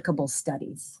applicable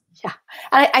studies? Yeah,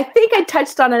 I think I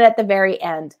touched on it at the very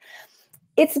end.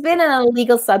 It's been an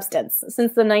illegal substance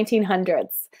since the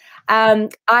 1900s. I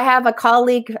have a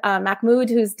colleague, Mahmoud,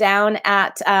 who's down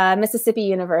at Mississippi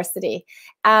University.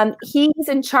 He's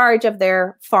in charge of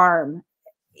their farm.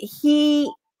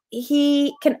 He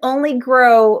can only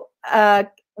grow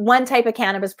one type of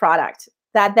cannabis product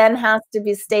that then has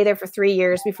to stay there for 3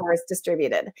 years before it's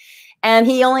distributed. And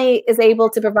he only is able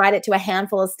to provide it to a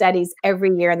handful of studies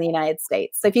every year in the United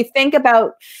States. So if you think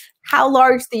about how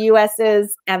large the US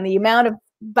is and the amount of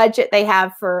budget they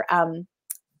have for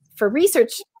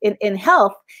research in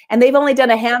health, and they've only done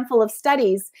a handful of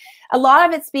studies, a lot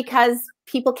of it's because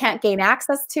people can't gain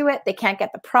access to it. They can't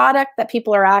get the product that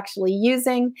people are actually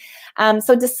using.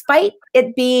 So despite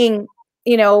it being,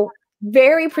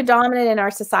 very predominant in our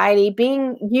society,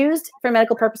 being used for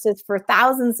medical purposes for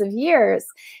thousands of years,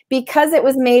 because it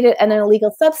was made an illegal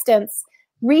substance,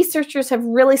 researchers have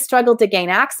really struggled to gain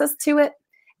access to it.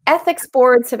 Ethics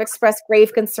boards have expressed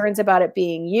grave concerns about it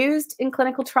being used in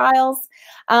clinical trials.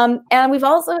 And we've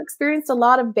also experienced a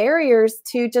lot of barriers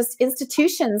to just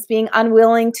institutions being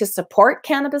unwilling to support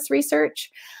cannabis research.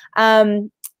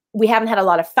 We haven't had a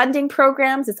lot of funding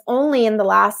programs. It's only in the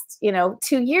last,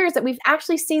 2 years that we've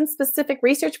actually seen specific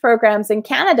research programs in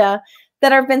Canada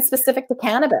that have been specific to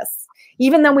cannabis.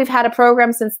 Even though we've had a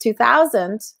program since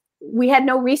 2000, we had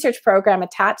no research program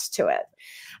attached to it.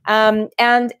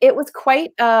 And it was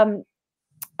quite a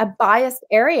biased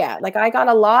area. Like, I got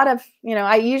a lot of,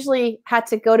 I usually had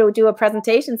to go to do a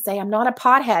presentation, say I'm not a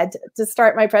pothead to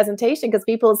start my presentation, because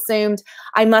people assumed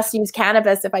I must use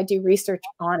cannabis if I do research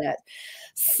on it.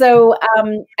 So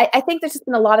I think there's just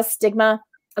been a lot of stigma,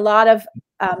 a lot of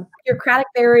bureaucratic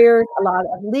barriers, a lot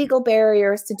of legal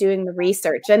barriers to doing the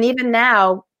research. And even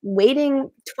now,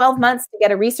 waiting 12 months to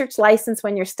get a research license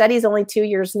when your study is only 2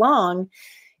 years long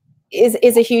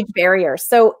is a huge barrier.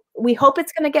 So we hope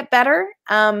it's going to get better,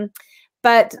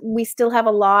 but we still have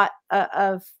a lot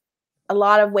of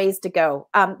ways to go.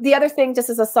 The other thing, just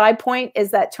as a side point,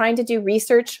 is that trying to do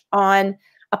research on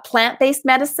a plant-based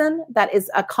medicine that is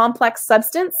a complex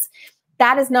substance,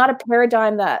 that is not a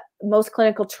paradigm that most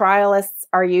clinical trialists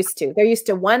are used to. They're used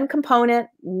to one component,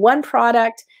 one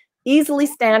product, easily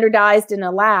standardized in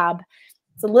a lab.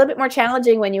 It's a little bit more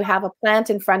challenging when you have a plant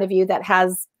in front of you that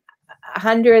has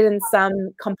 100 and some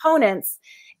components,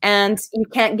 and you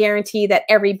can't guarantee that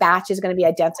every batch is going to be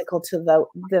identical to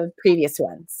the previous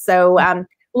one. So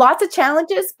lots of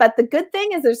challenges, but the good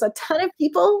thing is there's a ton of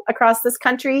people across this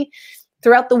country,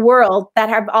 throughout the world, that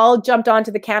have all jumped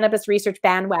onto the cannabis research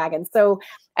bandwagon. So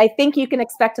I think you can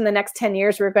expect in the next 10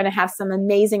 years, we're going to have some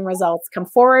amazing results come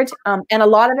forward. And a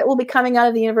lot of it will be coming out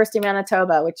of the University of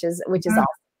Manitoba, which is awesome.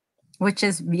 Which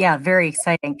is, very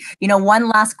exciting. One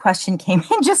last question came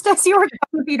in just as you were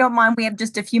talking, if you don't mind. We have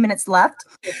just a few minutes left.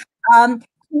 Can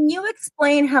you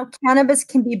explain how cannabis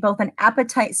can be both an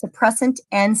appetite suppressant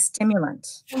and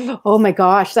stimulant? Oh my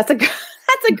gosh, that's a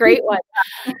great one.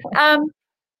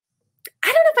 I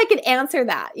don't know if I could answer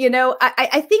that.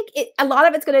 I think a lot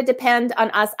of it's going to depend on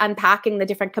us unpacking the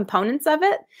different components of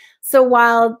it. So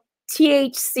while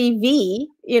THCV,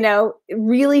 it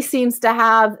really seems to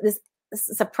have this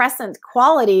suppressant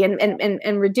quality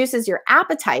and reduces your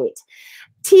appetite.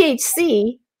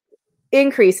 THC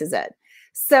increases it.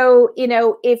 So,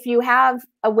 if you have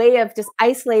a way of just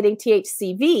isolating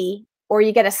THCV, or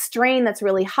you get a strain that's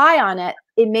really high on it,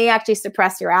 it may actually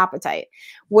suppress your appetite.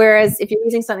 Whereas if you're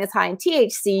using something that's high in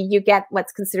THC, you get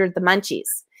what's considered the munchies.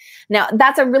 Now,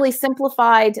 that's a really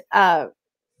simplified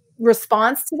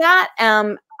response to that.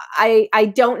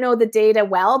 I don't know the data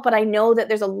well, but I know that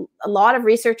there's a lot of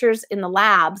researchers in the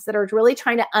labs that are really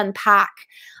trying to unpack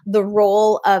the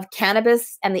role of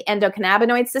cannabis and the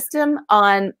endocannabinoid system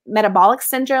on metabolic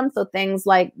syndrome. So things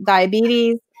like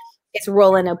diabetes, its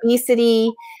role in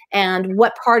obesity, and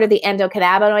what part of the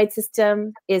endocannabinoid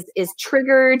system is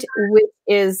triggered, which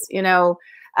is,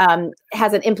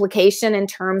 has an implication in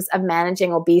terms of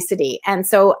managing obesity. And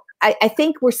so I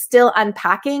think we're still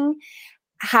unpacking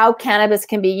how cannabis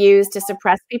can be used to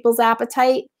suppress people's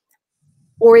appetite.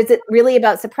 Or is it really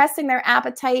about suppressing their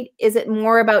appetite? Is it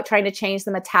more about trying to change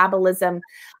the metabolism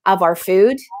of our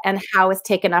food and how it's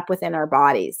taken up within our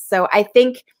bodies? So I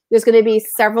think there's going to be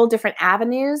several different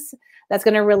avenues that's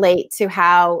going to relate to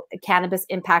how cannabis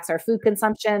impacts our food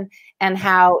consumption and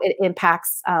how it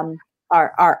impacts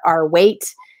our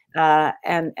weight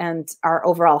and our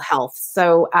overall health.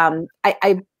 So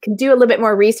I can do a little bit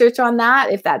more research on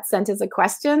that if that's sent as a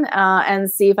question,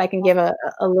 and see if I can give a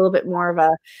little bit more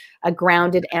of a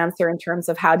grounded answer in terms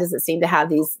of how does it seem to have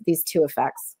these two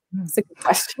effects. It's a good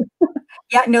question.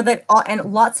 Yeah, no,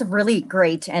 and lots of really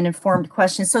great and informed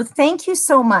questions. So thank you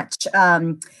so much,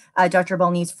 Dr.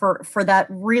 Balneaves, for that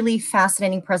really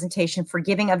fascinating presentation, for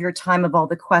giving of your time, of all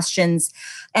the questions,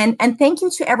 and thank you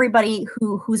to everybody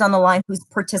who's on the line, who's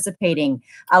participating,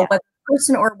 whether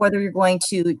person or whether you're going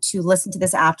to listen to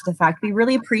this after the fact. We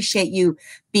really appreciate you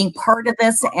being part of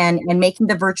this and making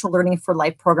the Virtual Learning for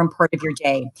Life program part of your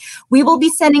day. We will be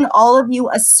sending all of you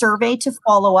a survey to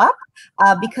follow up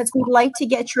because we'd like to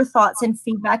get your thoughts and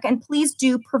feedback. And please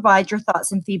do provide your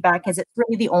thoughts and feedback, as it's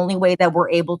really the only way that we're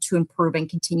able to improve and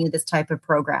continue this type of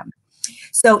program.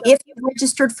 So if you've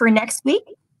registered for next week,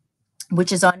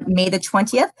 which is on May the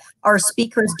 20th. Our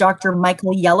speaker is Dr.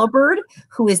 Michael Yellowbird,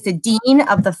 who is the Dean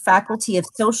of the Faculty of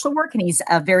Social Work, and he's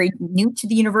very new to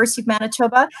the University of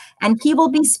Manitoba, and he will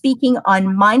be speaking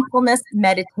on mindfulness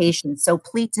meditation. So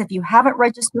please, if you haven't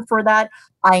registered for that,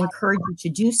 I encourage you to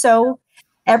do so.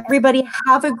 Everybody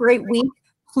have a great week.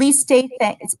 Please stay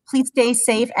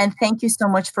safe, and thank you so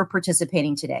much for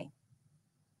participating today.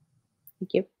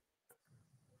 Thank you.